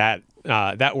 I think that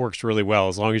that works really well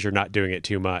as long as you're not doing it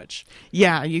too much.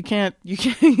 Yeah, you can't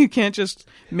just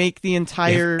make the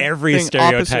entire If every thing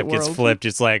stereotype opposite gets world. flipped,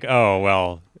 it's like, oh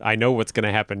well, I know what's going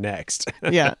to happen next.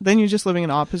 Yeah, then you're just living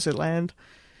in opposite land.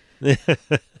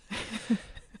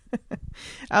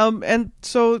 And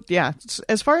so, yeah,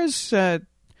 as far as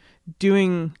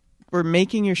doing or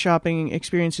making your shopping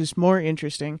experiences more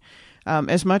interesting,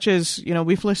 as much as,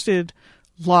 we've listed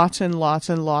lots and lots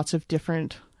and lots of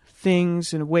different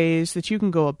things and ways that you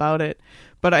can go about it.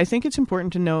 But I think it's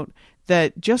important to note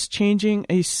that just changing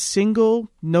a single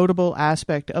notable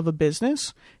aspect of a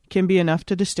business can be enough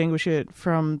to distinguish it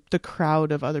from the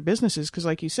crowd of other businesses. Because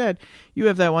like you said, you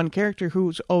have that one character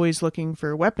who's always looking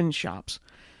for weapon shops,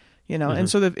 and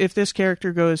so if this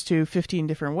character goes to 15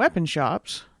 different weapon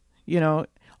shops,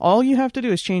 all you have to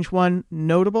do is change one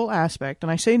notable aspect.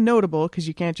 And I say notable because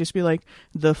you can't just be like,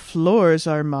 the floors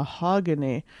are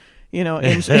mahogany,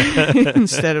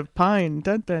 instead of pine.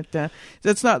 Dun, dun, dun.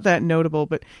 That's not that notable,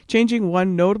 but changing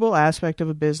one notable aspect of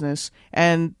a business,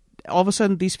 and all of a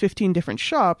sudden these 15 different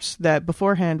shops that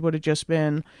beforehand would have just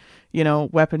been,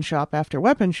 weapon shop after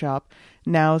weapon shop,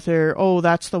 now they're,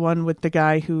 that's the one with the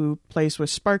guy who plays with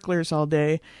sparklers all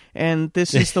day, and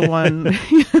this is the one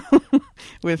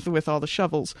with all the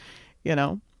shovels,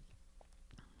 Yeah,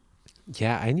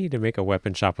 I need to make a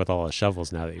weapon shop with all the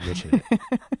shovels now that you mention it.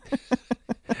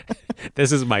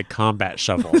 This is my combat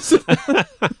shovels. This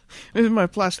is my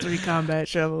 +3 combat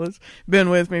shovel. It's been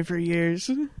with me for years.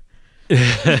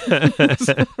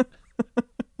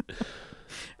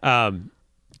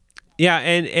 Yeah,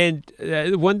 and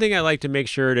one thing I like to make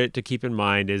sure to keep in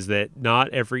mind is that not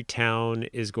every town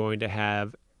is going to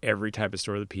have every type of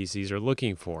store the PCs are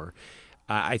looking for.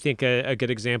 I think a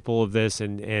good example of this,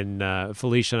 and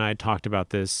Felicia and I talked about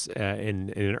this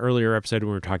in an earlier episode when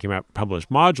we were talking about published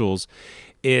modules,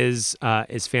 is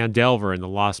Phandelver and the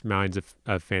Lost Mines of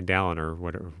Phandalin, or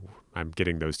whatever. I'm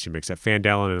getting those two mixed up.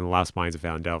 Phandalin and the Lost Mines of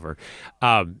Phandelver,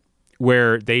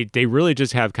 where they really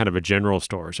just have kind of a general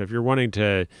store. So if you're wanting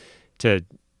to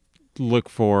look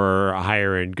for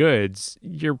higher end goods,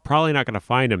 you're probably not going to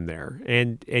find them there,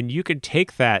 and you can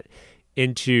take that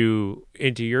into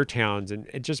your towns and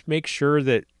just make sure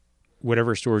that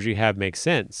whatever stores you have make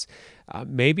sense.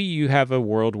 Maybe you have a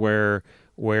world where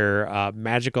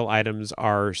magical items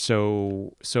are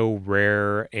so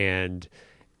rare and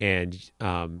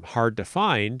hard to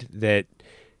find that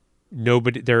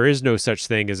there is no such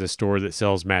thing as a store that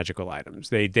sells magical items.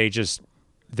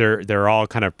 They're all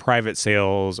kind of private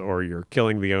sales, or you're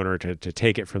killing the owner to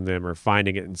take it from them, or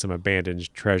finding it in some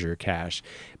abandoned treasure cache,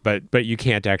 but you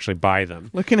can't actually buy them.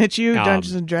 Looking at you,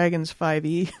 Dungeons and Dragons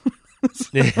 5e.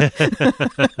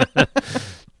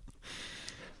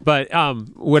 But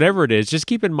whatever it is, just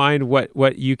keep in mind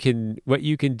what you can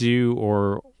do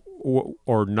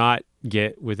or not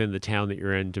get within the town that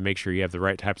you're in to make sure you have the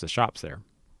right types of shops there.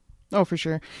 Oh, for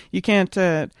sure. You can't,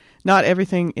 not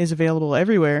everything is available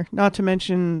everywhere. Not to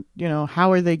mention,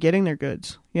 how are they getting their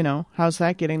goods? How's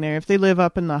that getting there? If they live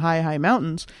up in the high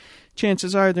mountains,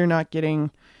 chances are they're not getting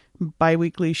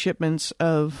bi-weekly shipments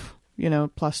of,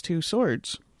 +2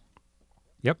 swords.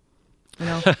 Yep.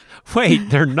 Wait,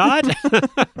 they're not?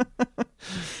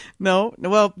 No.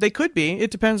 Well, they could be.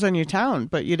 It depends on your town,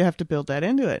 but you'd have to build that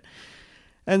into it.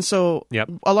 And so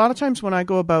a lot of times when I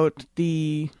go about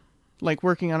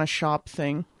working on a shop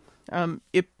thing,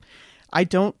 I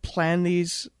don't plan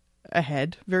these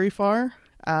ahead very far.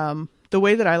 The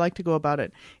way that I like to go about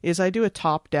it is I do a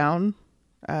top-down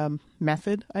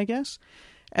method, I guess.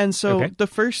 And so the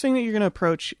first thing that you're going to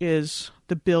approach is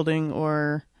the building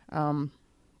or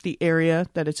the area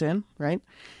that it's in, right?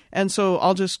 And so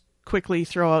I'll just quickly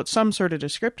throw out some sort of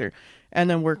descriptor and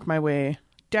then work my way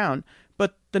down.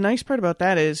 But the nice part about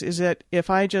that is that if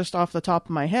I just off the top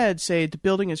of my head say the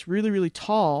building is really, really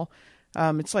tall,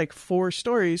 it's like 4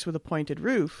 stories with a pointed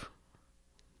roof,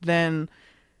 then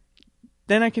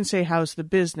I can say, how's the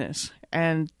business?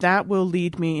 And that will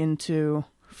lead me into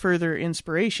further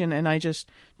inspiration, and I just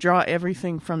draw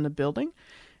everything from the building.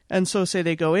 And so say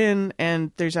they go in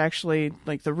and there's actually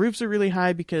the roofs are really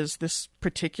high because this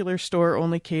particular store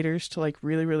only caters to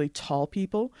really, really tall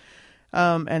people.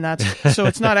 And that's, so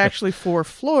it's not actually 4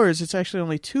 floors. It's actually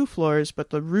only 2 floors,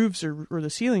 but the roofs or the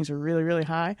ceilings are really, really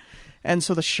high. And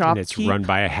so the shopkeep, and it's run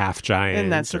by a half giant.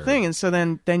 And that's the thing. And so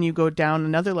then you go down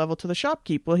another level to the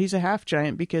shopkeep. Well, he's a half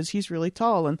giant because he's really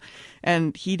tall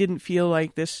and he didn't feel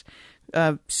like this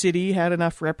city had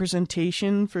enough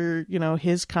representation for,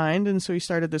 his kind. And so he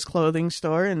started this clothing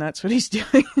store, and that's what he's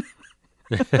doing.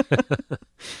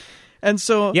 And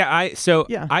so,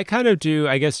 yeah. I kind of do,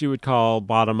 I guess you would call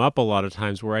bottom up a lot of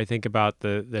times, where I think about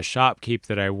the shopkeep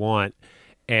that I want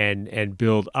and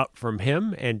build up from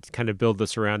him and kind of build the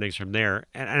surroundings from there.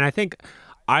 And I think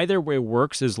either way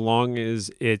works, as long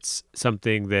as it's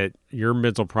something that your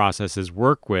mental processes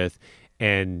work with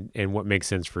and what makes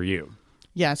sense for you.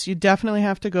 Yes, you definitely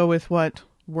have to go with what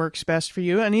works best for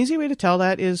you. An easy way to tell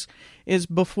that is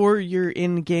before you're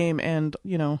in game and,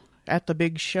 at the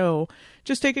big show,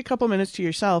 just take a couple minutes to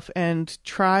yourself and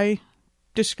try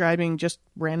describing just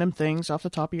random things off the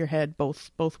top of your head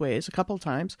both ways a couple of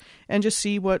times, and just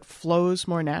see what flows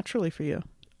more naturally for you.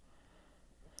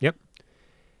 Yep.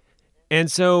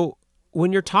 And so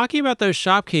when you're talking about those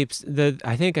shopkeeps,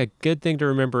 I think a good thing to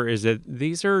remember is that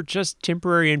these are just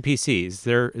temporary NPCs.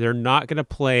 They're not going to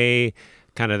play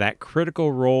kind of that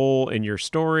critical role in your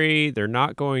story. They're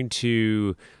not going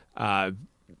to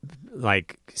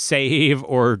like save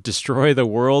or destroy the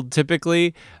world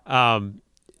typically.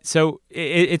 So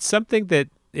it's something that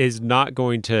is not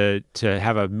going to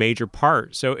have a major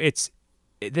part. So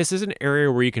this is an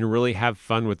area where you can really have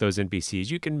fun with those NPCs.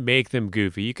 You can make them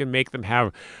goofy. You can make them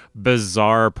have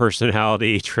bizarre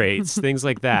personality traits, things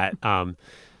like that.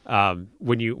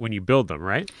 When you build them,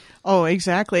 right? Oh,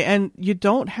 exactly. And you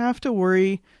don't have to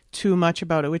worry too much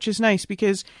about it, which is nice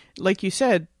because, like you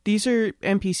said, these are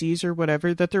NPCs or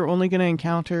whatever that they're only going to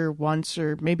encounter once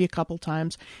or maybe a couple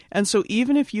times. And so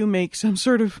even if you make some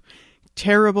sort of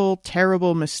terrible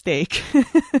mistake,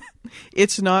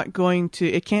 it's not going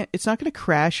to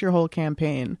crash your whole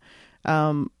campaign.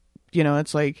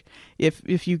 It's like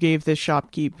if you gave this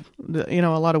shopkeep,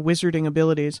 a lot of wizarding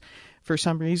abilities for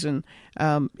some reason,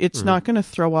 it's not going to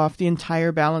throw off the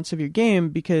entire balance of your game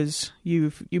because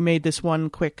you made this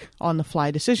one quick on the fly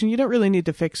decision. You don't really need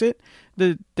to fix it.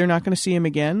 They're not going to see him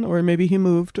again, or maybe he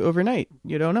moved overnight.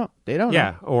 You don't know. They don't know.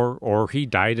 Yeah, or he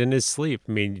died in his sleep.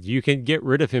 I mean, you can get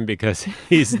rid of him because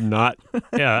he's not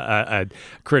a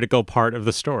critical part of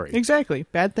the story. Exactly.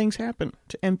 Bad things happen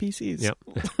to NPCs. Yep.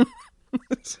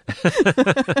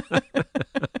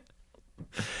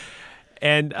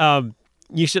 And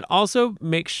you should also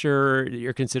make sure that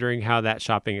you're considering how that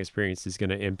shopping experience is going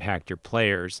to impact your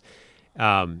players,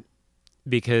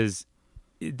 because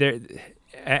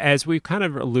as we've kind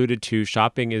of alluded to,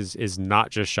 shopping is not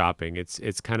just shopping.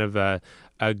 It's kind of a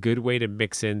good way to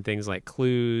mix in things like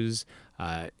clues,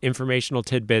 informational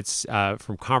tidbits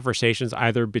from conversations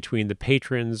either between the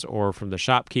patrons or from the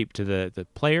shopkeep to the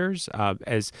players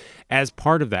as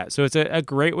part of that. So it's a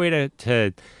great way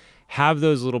to have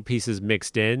those little pieces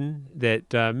mixed in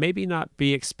that maybe not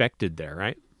be expected there,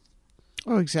 right?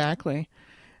 Oh, exactly.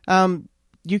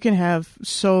 You can have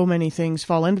so many things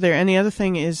fall into there. And the other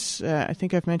thing is, I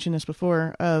think I've mentioned this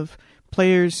before, of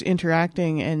players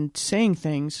interacting and saying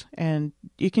things, and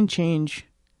you can change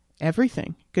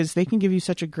everything because they can give you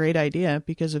such a great idea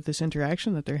because of this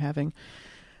interaction that they're having.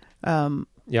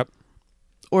 Yep.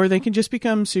 Or they can just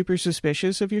become super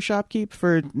suspicious of your shopkeep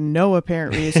for no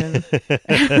apparent reason.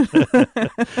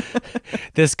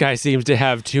 This guy seems to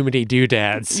have too many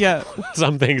doodads. Yeah.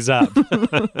 Something's up.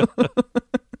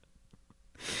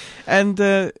 And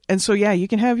so, yeah, you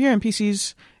can have your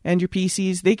NPCs and your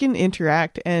PCs. They can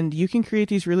interact, and you can create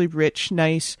these really rich,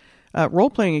 nice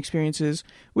role-playing experiences,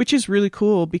 which is really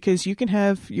cool because you can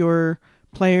have your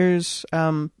players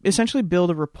essentially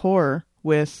build a rapport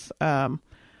with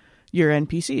your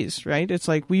NPCs, right? It's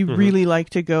like, we really like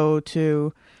to go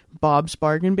to Bob's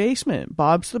Bargain Basement.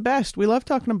 Bob's the best. We love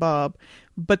talking to Bob.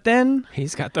 But then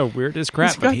he's got the weirdest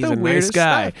crap, but he's a nice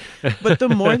guy. But the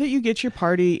more that you get your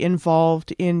party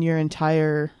involved in your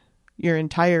entire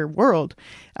world,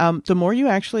 the more you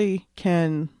actually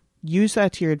can use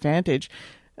that to your advantage.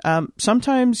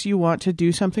 Sometimes you want to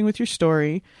do something with your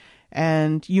story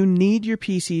and you need your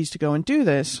PCs to go and do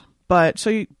this. But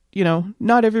so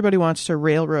not everybody wants to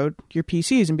railroad your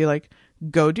PCs and be like,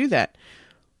 go do that.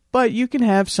 But you can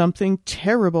have something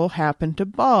terrible happen to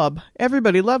Bob.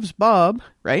 Everybody loves Bob,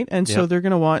 right? And so they're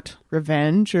going to want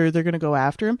revenge, or they're going to go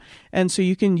after him. And so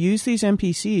you can use these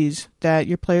NPCs that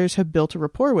your players have built a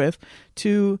rapport with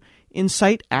to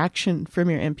incite action from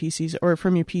your NPCs or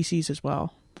from your PCs as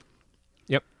well.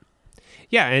 Yep.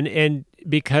 Yeah, and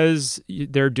because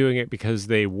they're doing it because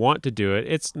they want to do it,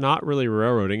 it's not really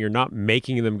railroading. You're not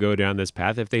making them go down this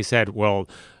path. If they said, well,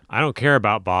 I don't care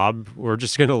about Bob, we're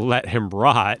just going to let him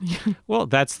rot, well,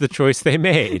 that's the choice they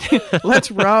made.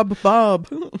 Let's rob Bob.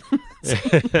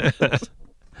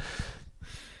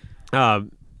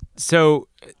 So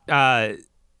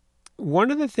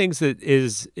one of the things that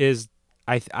is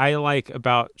I like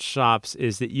about shops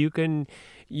is that you can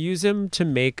use them to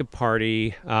make a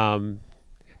party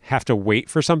have to wait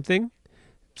for something.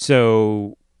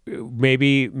 so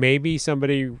maybe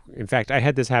somebody, in fact, I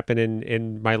had this happen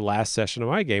in my last session of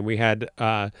my game. We had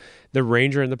the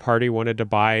ranger in the party wanted to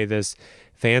buy this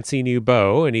fancy new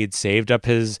bow, and he'd saved up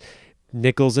his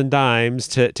nickels and dimes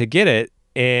to get it,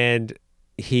 and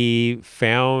he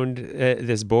found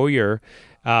this bowyer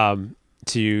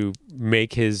to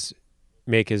make his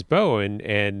bow,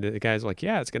 and the guy's like,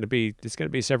 yeah, it's gonna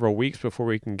be several weeks before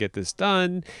we can get this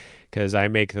done, because I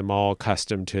make them all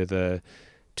custom to the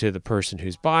person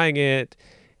who's buying it.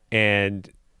 And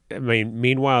I mean,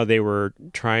 meanwhile, they were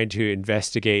trying to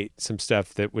investigate some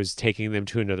stuff that was taking them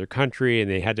to another country,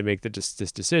 and they had to make this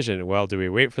decision. Well, do we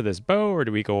wait for this bow, or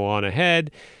do we go on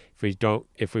ahead?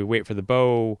 If we wait for the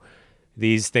bow,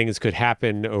 these things could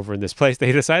happen over in this place.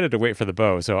 They decided to wait for the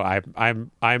bow. So I'm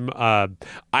a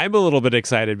little bit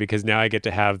excited, because now I get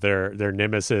to have their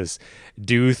nemesis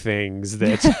do things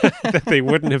that that they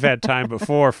wouldn't have had time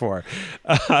before for.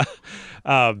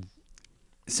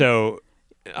 So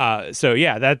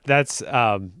yeah, that's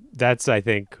I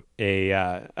think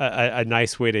a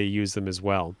nice way to use them as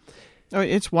well. Oh,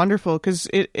 it's wonderful, because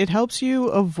it helps you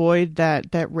avoid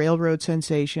that railroad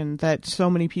sensation that so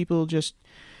many people just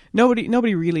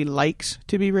nobody really likes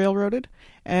to be railroaded.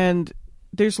 And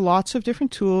there's lots of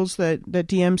different tools that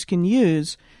DMs can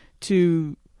use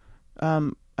to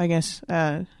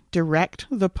direct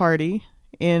the party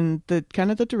in the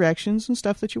kind of the directions and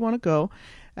stuff that you want to go,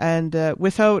 and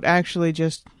without actually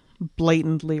just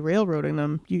blatantly railroading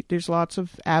them. There's lots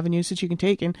of avenues that you can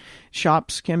take, and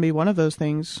shops can be one of those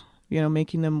things.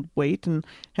 Making them wait and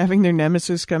having their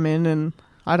nemesis come in and,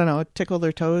 I don't know, tickle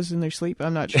their toes in their sleep.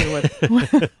 I'm not sure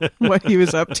what he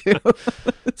was up to.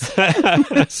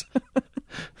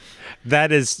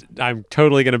 I'm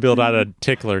totally going to build out a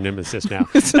tickler nemesis now.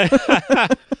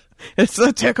 It's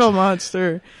a tickle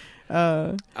monster.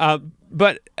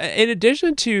 But in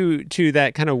addition to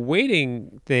that kind of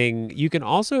waiting thing, you can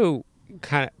also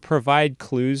kind of provide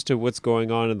clues to what's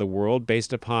going on in the world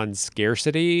based upon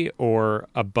scarcity or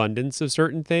abundance of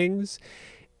certain things.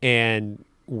 And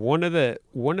one of the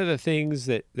things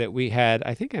that we had,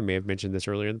 I think I may have mentioned this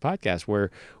earlier in the podcast,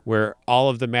 where all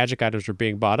of the magic items were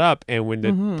being bought up, and when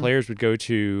the players would go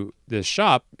to the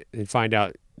shop and find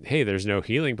out, hey, there's no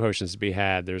healing potions to be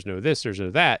had, there's no this, there's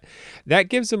no that, that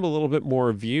gives them a little bit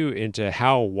more view into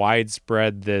how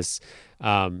widespread this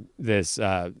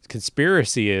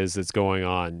conspiracy is that's going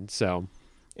on. So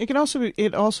it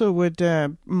also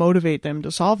would motivate them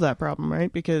to solve that problem,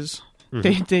 right? Because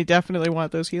they definitely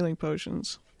want those healing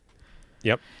potions.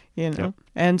 Yep. Yep.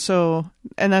 And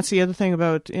that's the other thing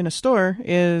about in a store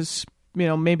is,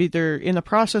 maybe they're in the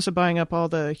process of buying up all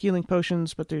the healing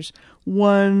potions, but there's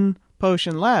one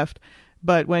potion left.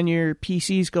 But when your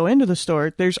PCs go into the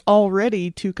store, there's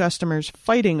already two customers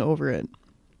fighting over it.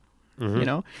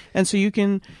 And so you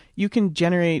can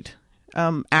generate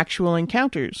actual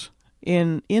encounters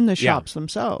in the shops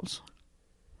themselves.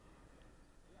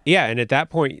 Yeah, and at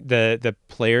that point, the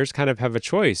players kind of have a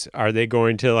choice. Are they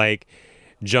going to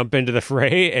jump into the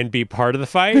fray and be part of the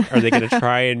fight? Are they going to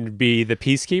try and be the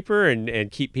peacekeeper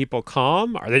and keep people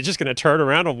calm? Are they just going to turn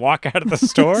around and walk out of the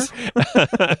store?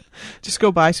 Just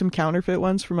go buy some counterfeit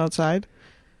ones from outside?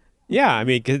 Yeah, I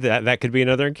mean, that could be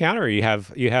another encounter. You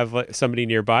have somebody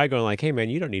nearby going like, "Hey, man,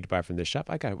 you don't need to buy from this shop.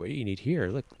 I got what you need here.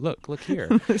 Look here."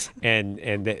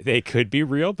 and they could be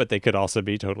real, but they could also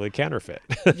be totally counterfeit.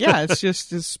 Yeah, it's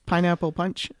just this pineapple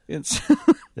punch. It's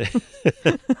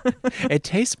it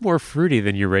tastes more fruity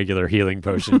than your regular healing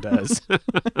potion does,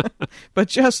 but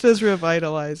just as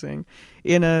revitalizing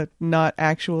in a not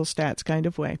actual stats kind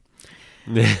of way.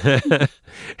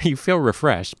 You feel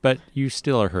refreshed, but you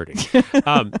still are hurting.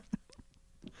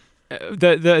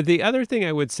 The other thing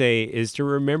I would say is to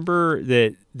remember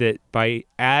that by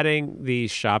adding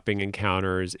these shopping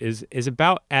encounters is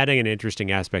about adding an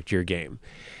interesting aspect to your game.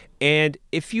 And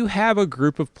if you have a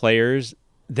group of players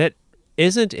that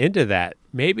isn't into that,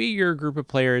 maybe your group of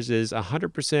players is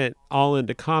 100% all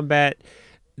into combat,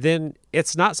 then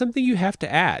it's not something you have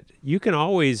to add. You can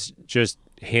always just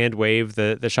hand wave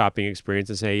the shopping experience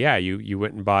and say, yeah, you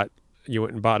went and bought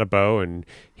a bow and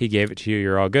he gave it to you,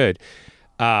 you're all good.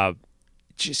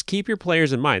 Just keep your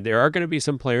players in mind. There are going to be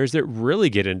some players that really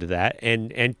get into that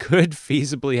and could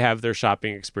feasibly have their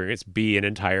shopping experience be an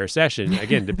entire session,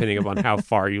 again, depending upon how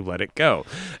far you let it go.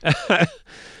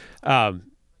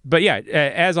 But yeah,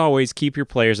 as always, keep your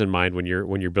players in mind when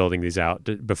you're building these out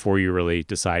before you really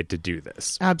decide to do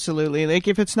this. Absolutely. Like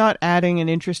if it's not adding an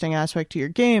interesting aspect to your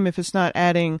game, if it's not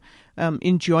adding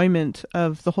enjoyment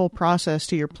of the whole process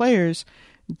to your players,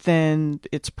 then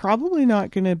it's probably not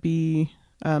going to be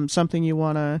something you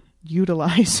want to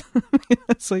utilize.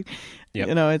 It's like Yep.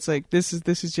 You know, it's like this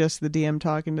is just the DM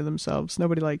talking to themselves.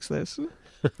 Nobody likes this.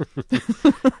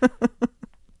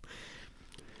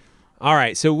 All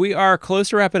right, so we are close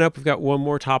to wrapping up. We've got one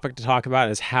more topic to talk about,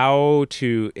 is how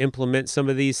to implement some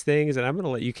of these things, and I'm going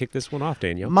to let you kick this one off,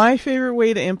 Danielle. My favorite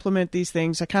way to implement these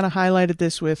things, I kind of highlighted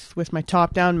this with my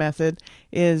top-down method,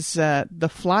 is the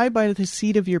fly by the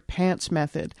seat of your pants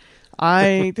method.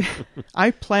 I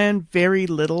plan very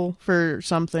little for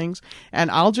some things,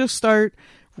 and I'll just start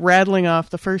rattling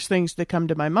off the first things that come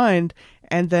to my mind,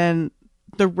 and then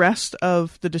the rest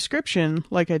of the description,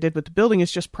 like I did with the building,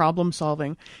 is just problem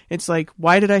solving. It's like,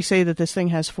 why did I say that this thing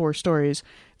has 4 stories?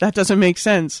 That doesn't make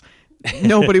sense.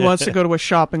 Nobody wants to go to a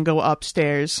shop and go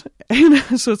upstairs.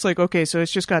 So it's like, okay, so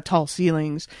it's just got tall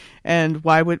ceilings, and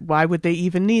why would they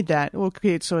even need that?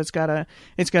 Okay, so it's got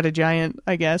a giant,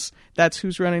 I guess that's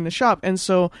who's running the shop. And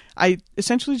so I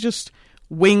essentially just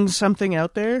wing something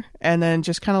out there and then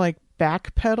just kind of like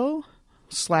backpedal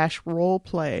 / role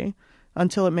play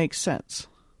until it makes sense.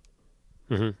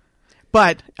 Mm-hmm.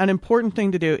 But an important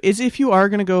thing to do is, if you are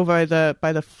going to go by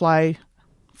the fly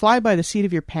by the seat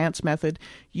of your pants method,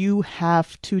 you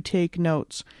have to take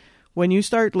notes. When you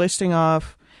start listing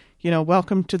off,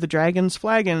 welcome to the Dragon's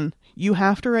Flagon, you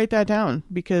have to write that down,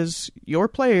 because your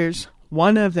players,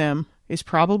 one of them is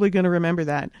probably going to remember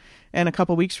that. And a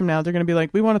couple weeks from now, they're going to be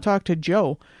like, we want to talk to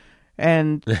Joe.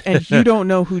 And you don't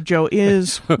know who Joe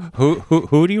is.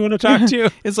 Who do you want to talk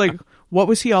to? It's like, what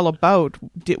was he all about?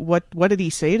 What did he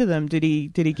say to them? Did he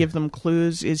give them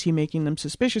clues? Is he making them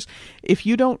suspicious? If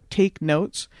you don't take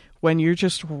notes when you're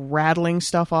just rattling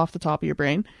stuff off the top of your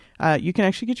brain, you can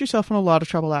actually get yourself in a lot of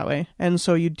trouble that way. And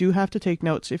so you do have to take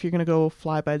notes if you're going to go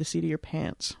fly by the seat of your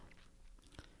pants.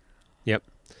 Yep.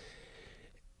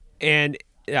 And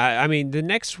I mean, the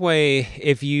next way,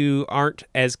 if you aren't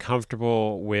as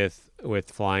comfortable with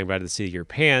flying by the seat of your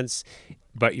pants,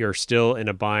 but you're still in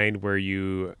a bind where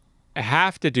you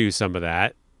have to do some of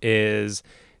that, is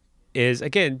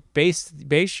again,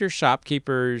 base your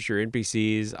shopkeepers, your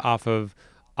NPCs off of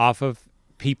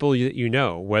people that you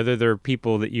know, whether they're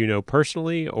people that you know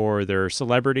personally or they're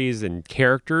celebrities and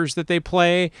characters that they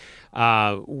play,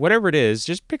 whatever it is.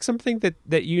 Just pick something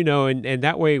that you know, and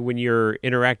that way when you're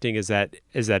interacting as that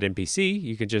NPC,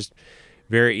 you can just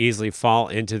very easily fall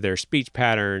into their speech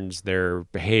patterns, their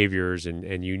behaviors,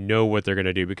 and you know what they're going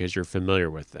to do because you're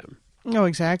familiar with them. Oh,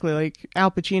 exactly. Like Al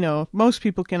Pacino. Most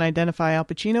people can identify Al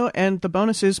Pacino, and the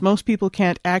bonus is most people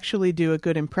can't actually do a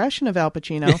good impression of Al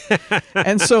Pacino.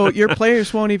 And so your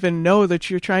players won't even know that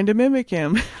you're trying to mimic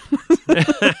him.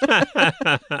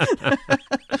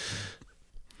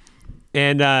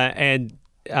 And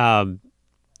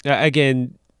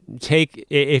again,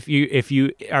 if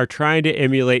you are trying to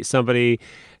emulate somebody,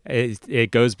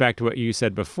 it goes back to what you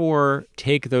said before.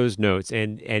 Take those notes,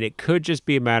 and it could just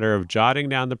be a matter of jotting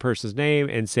down the person's name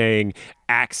and saying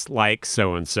acts like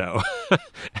so and so,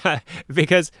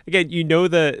 because again,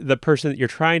 the person that you're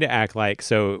trying to act like.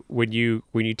 So when you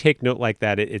take note like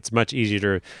that, it's much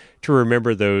easier to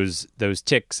remember those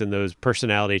tics and those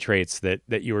personality traits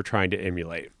that you were trying to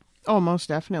emulate. Oh, most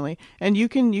definitely. And you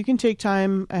can take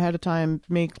time ahead of time,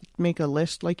 make a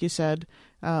list, like you said,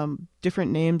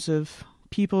 different names of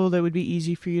people that would be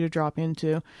easy for you to drop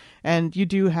into. And you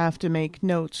do have to make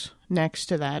notes next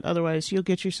to that. Otherwise, you'll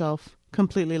get yourself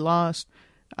completely lost.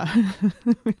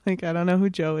 Like, I don't know who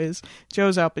Joe is.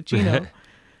 Joe's Al Pacino.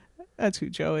 That's who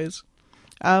Joe is.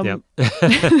 Yep.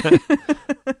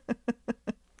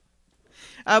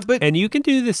 And you can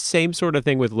do the same sort of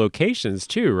thing with locations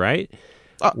too, right?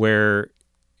 Where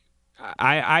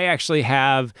I actually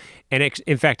have, and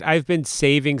in fact, I've been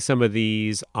saving some of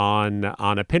these on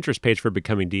a Pinterest page for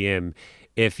Becoming DM.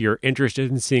 If you're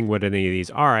interested in seeing what any of these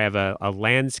are, I have a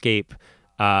landscape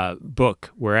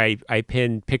book where I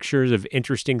pin pictures of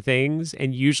interesting things,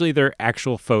 and usually they're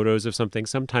actual photos of something.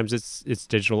 Sometimes it's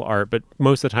digital art, but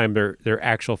most of the time they're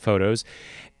actual photos.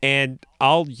 And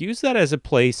I'll use that as a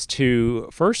place to,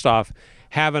 first off,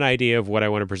 have an idea of what I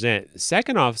want to present.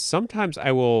 Second off, sometimes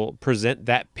I will present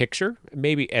that picture,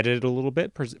 maybe edit it a little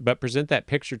bit, but present that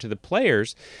picture to the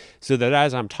players so that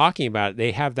as I'm talking about it,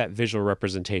 they have that visual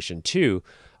representation too.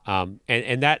 And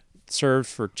that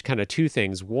serves for kind of two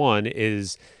things. One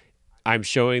is I'm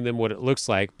showing them what it looks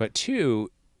like, but two,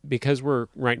 because we're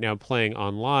right now playing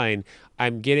online,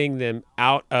 I'm getting them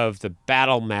out of the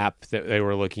battle map that they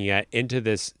were looking at into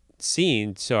this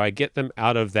scene. So I get them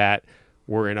out of that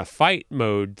we're in a fight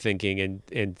mode thinking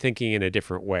and thinking in a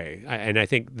different way. And I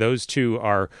think those two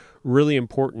are really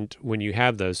important when you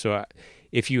have those. So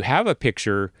if you have a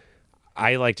picture,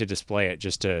 I like to display it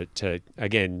just to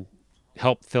again,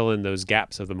 help fill in those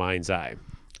gaps of the mind's eye.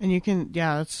 And you can,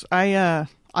 yeah, I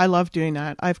I love doing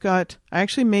that. I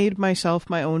actually made myself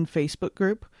my own Facebook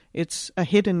group. It's a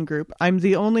hidden group. I'm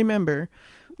the only member,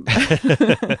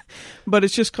 but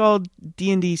it's just called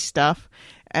D&D Stuff.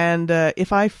 And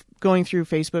if going through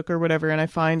Facebook or whatever, and I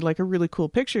find like a really cool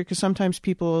picture, because sometimes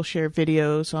people will share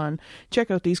videos on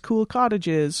check out these cool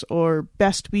cottages or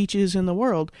best beaches in the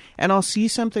world, and I'll see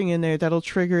something in there that'll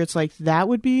trigger. It's like that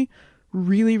would be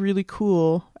really, really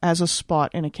cool as a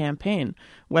spot in a campaign,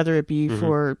 whether it be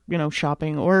for,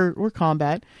 shopping or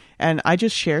combat. And I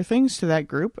just share things to that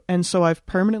group. And so I've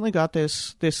permanently got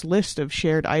this list of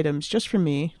shared items just for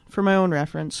me, for my own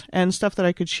reference, and stuff that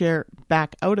I could share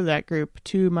back out of that group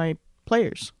to my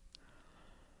players.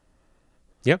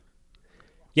 Yep.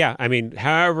 Yeah, I mean,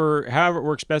 however it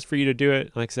works best for you to do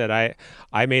it. Like I said,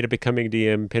 I made a Becoming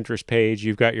DM Pinterest page.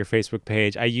 You've got your Facebook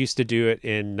page. I used to do it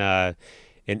in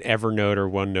Evernote or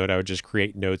OneNote. I would just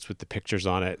create notes with the pictures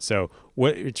on it. So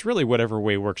it's really whatever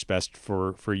way works best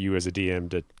for you as a DM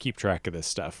to keep track of this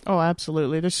stuff. Oh,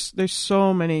 absolutely. There's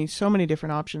so many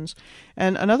different options.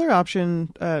 And another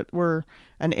option, or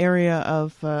an area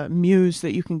of Muse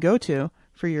that you can go to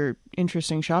for your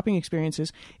interesting shopping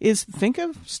experiences, is think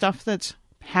of stuff that's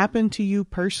happened to you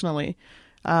personally.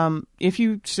 If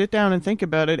you sit down and think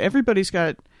about it, everybody's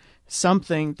got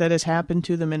something that has happened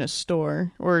to them in a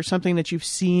store, or something that you've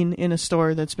seen in a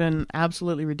store that's been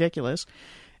absolutely ridiculous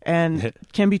and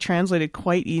can be translated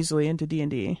quite easily into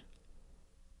D&D.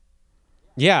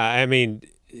 Yeah, I mean,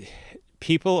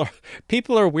 people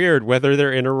are weird whether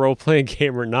they're in a role-playing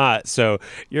game or not. So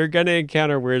you're going to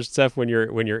encounter weird stuff when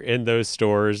you're in those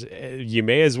stores. You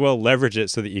may as well leverage it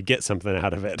so that you get something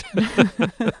out of it.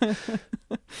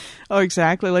 Oh,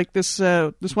 exactly. Like this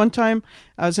one time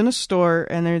I was in a store,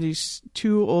 and there are these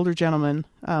two older gentlemen,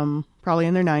 probably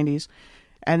in their 90s,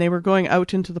 and they were going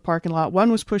out into the parking lot.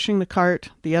 One was pushing the cart.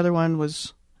 The other one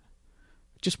was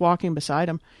just walking beside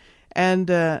him. And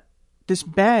this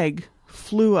bag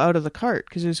flew out of the cart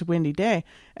because it was a windy day.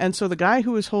 And so the guy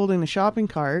who was holding the shopping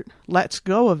cart lets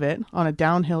go of it on a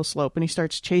downhill slope, and he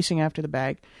starts chasing after the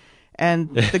bag.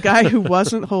 And the guy who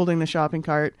wasn't holding the shopping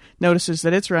cart notices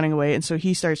that it's running away, and so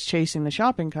he starts chasing the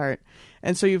shopping cart.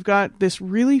 And so you've got this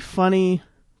really funny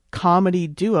comedy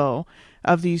duo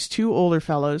of these two older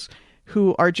fellows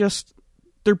who are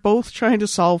they're both trying to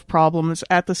solve problems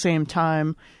at the same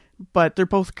time, but they're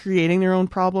both creating their own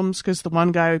problems because the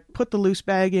one guy put the loose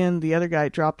bag in, the other guy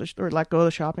dropped or let go of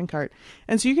the shopping cart.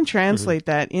 And so you can translate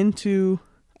that into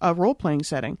a role-playing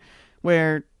setting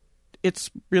where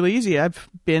it's really easy. I've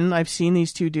seen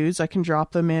these two dudes. I can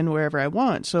drop them in wherever I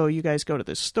want. So you guys go to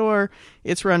this store.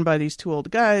 It's run by these two old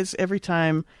guys. Every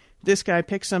time this guy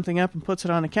picks something up and puts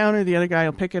it on the counter, the other guy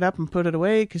will pick it up and put it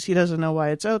away because he doesn't know why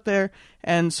it's out there.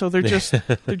 And so they're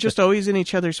just always in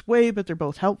each other's way, but they're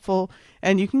both helpful.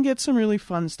 And you can get some really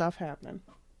fun stuff happening.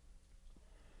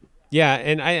 Yeah,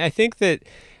 and I think that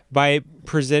by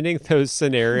presenting those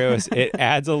scenarios, it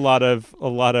adds a lot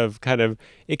of kind of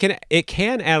it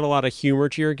can add a lot of humor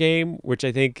to your game, which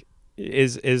I think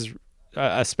is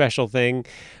a special thing.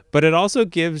 But it also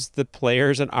gives the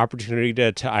players an opportunity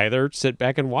to either sit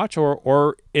back and watch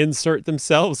or insert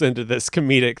themselves into this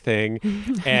comedic thing,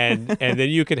 and then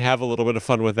you can have a little bit of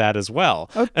fun with that as well.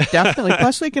 Oh, definitely.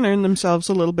 Plus, they can earn themselves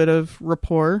a little bit of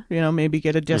rapport. Maybe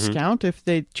get a discount if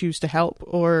they choose to help,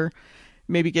 or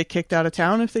maybe get kicked out of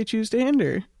town if they choose to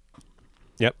hinder.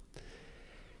 Yep.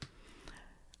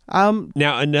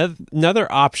 Now another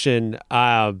option,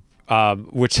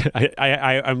 which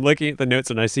I'm looking at the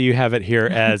notes and I see you have it here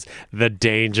as the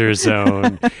danger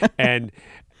zone, and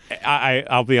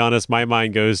I'll be honest, my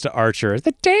mind goes to Archer.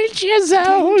 The danger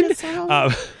zone.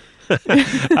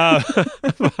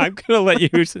 I'm going to let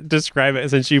you describe it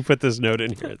since you put this note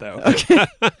in here, though. Okay.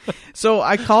 So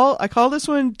I call this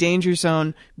one Danger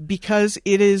Zone because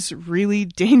it is really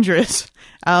dangerous.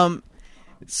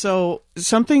 So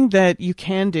something that you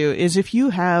can do is if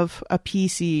you have a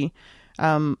PC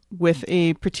with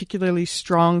a particularly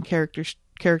strong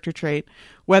character trait,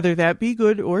 whether that be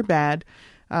good or bad.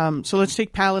 So let's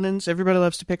take paladins. Everybody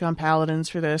loves to pick on paladins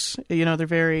for this. They're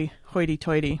very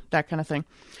hoity-toity, that kind of thing.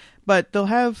 But they'll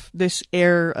have this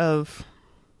air of,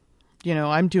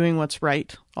 I'm doing what's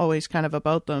right, always kind of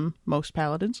about them, most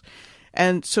paladins.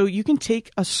 And so you can take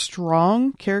a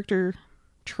strong character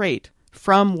trait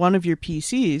from one of your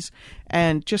PCs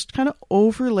and just kind of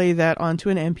overlay that onto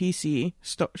an NPC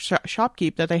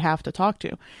shopkeep that they have to talk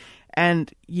to.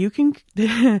 And you can,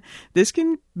 this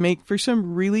can make for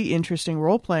some really interesting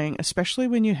role-playing, especially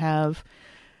when you have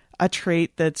a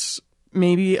trait that's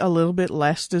maybe a little bit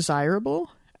less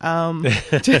desirable. But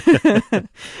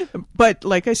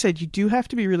like I said, you do have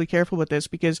to be really careful with this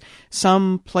because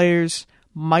some players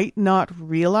might not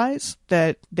realize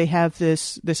that they have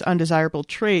this undesirable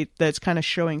trait that's kind of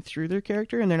showing through their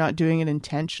character, and they're not doing it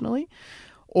intentionally.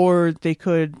 Or they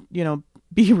could,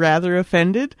 be rather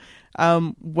offended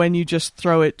when you just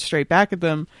throw it straight back at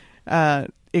them.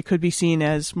 It could be seen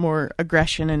as more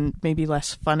aggression and maybe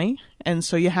less funny. And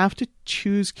so you have to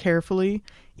choose carefully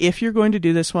if you're going to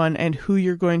do this one and who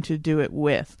you're going to do it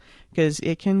with, because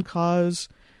it can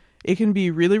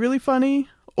be really, really funny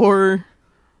or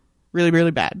really,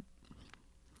 really bad.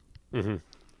 Mm-hmm.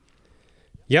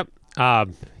 Yep.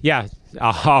 Yeah.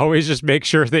 I'll always just make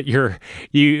sure that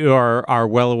you are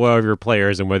well aware of your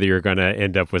players and whether you're going to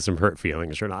end up with some hurt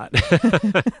feelings or not.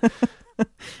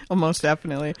 Oh, most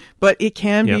definitely. But it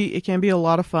can be a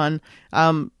lot of fun.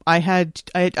 I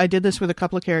did this with a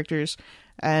couple of characters,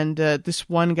 and this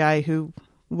one guy who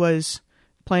was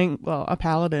playing, a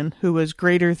paladin who was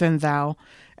greater than thou.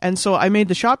 And so I made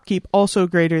the shopkeep also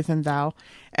greater than thou.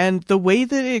 And the way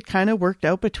that it kind of worked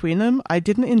out between them, I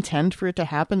didn't intend for it to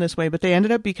happen this way, but they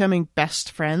ended up becoming best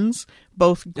friends,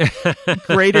 both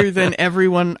greater than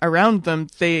everyone around them.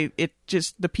 The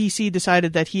PC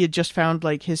decided that he had just found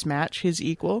like his match, his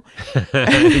equal.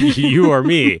 You or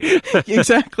me.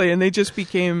 Exactly. And they just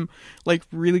became like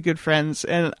really good friends.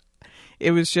 And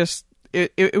it was just,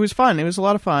 it was fun. It was a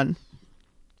lot of fun.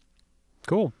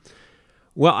 Cool.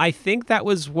 Well, I think that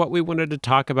was what we wanted to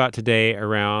talk about today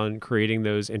around creating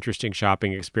those interesting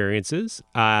shopping experiences.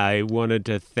 I wanted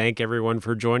to thank everyone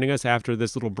for joining us after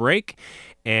this little break,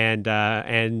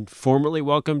 and formally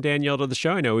welcome Danielle to the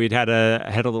show. I know we'd had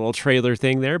a little trailer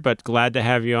thing there, but glad to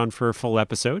have you on for a full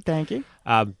episode. Thank you.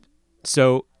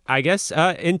 So I guess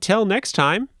until next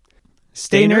time,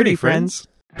 stay nerdy, friends.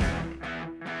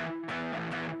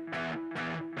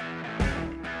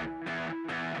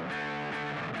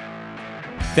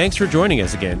 Thanks for joining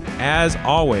us again. As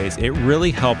always, it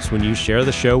really helps when you share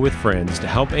the show with friends to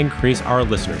help increase our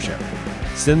listenership.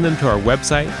 Send them to our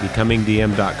website,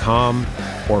 becomingdm.com,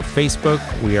 or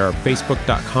Facebook. We are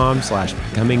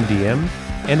facebook.com/becomingdm,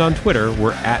 and on Twitter,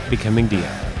 we're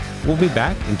 @becomingdm. We'll be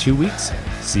back in 2 weeks.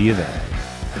 See you then.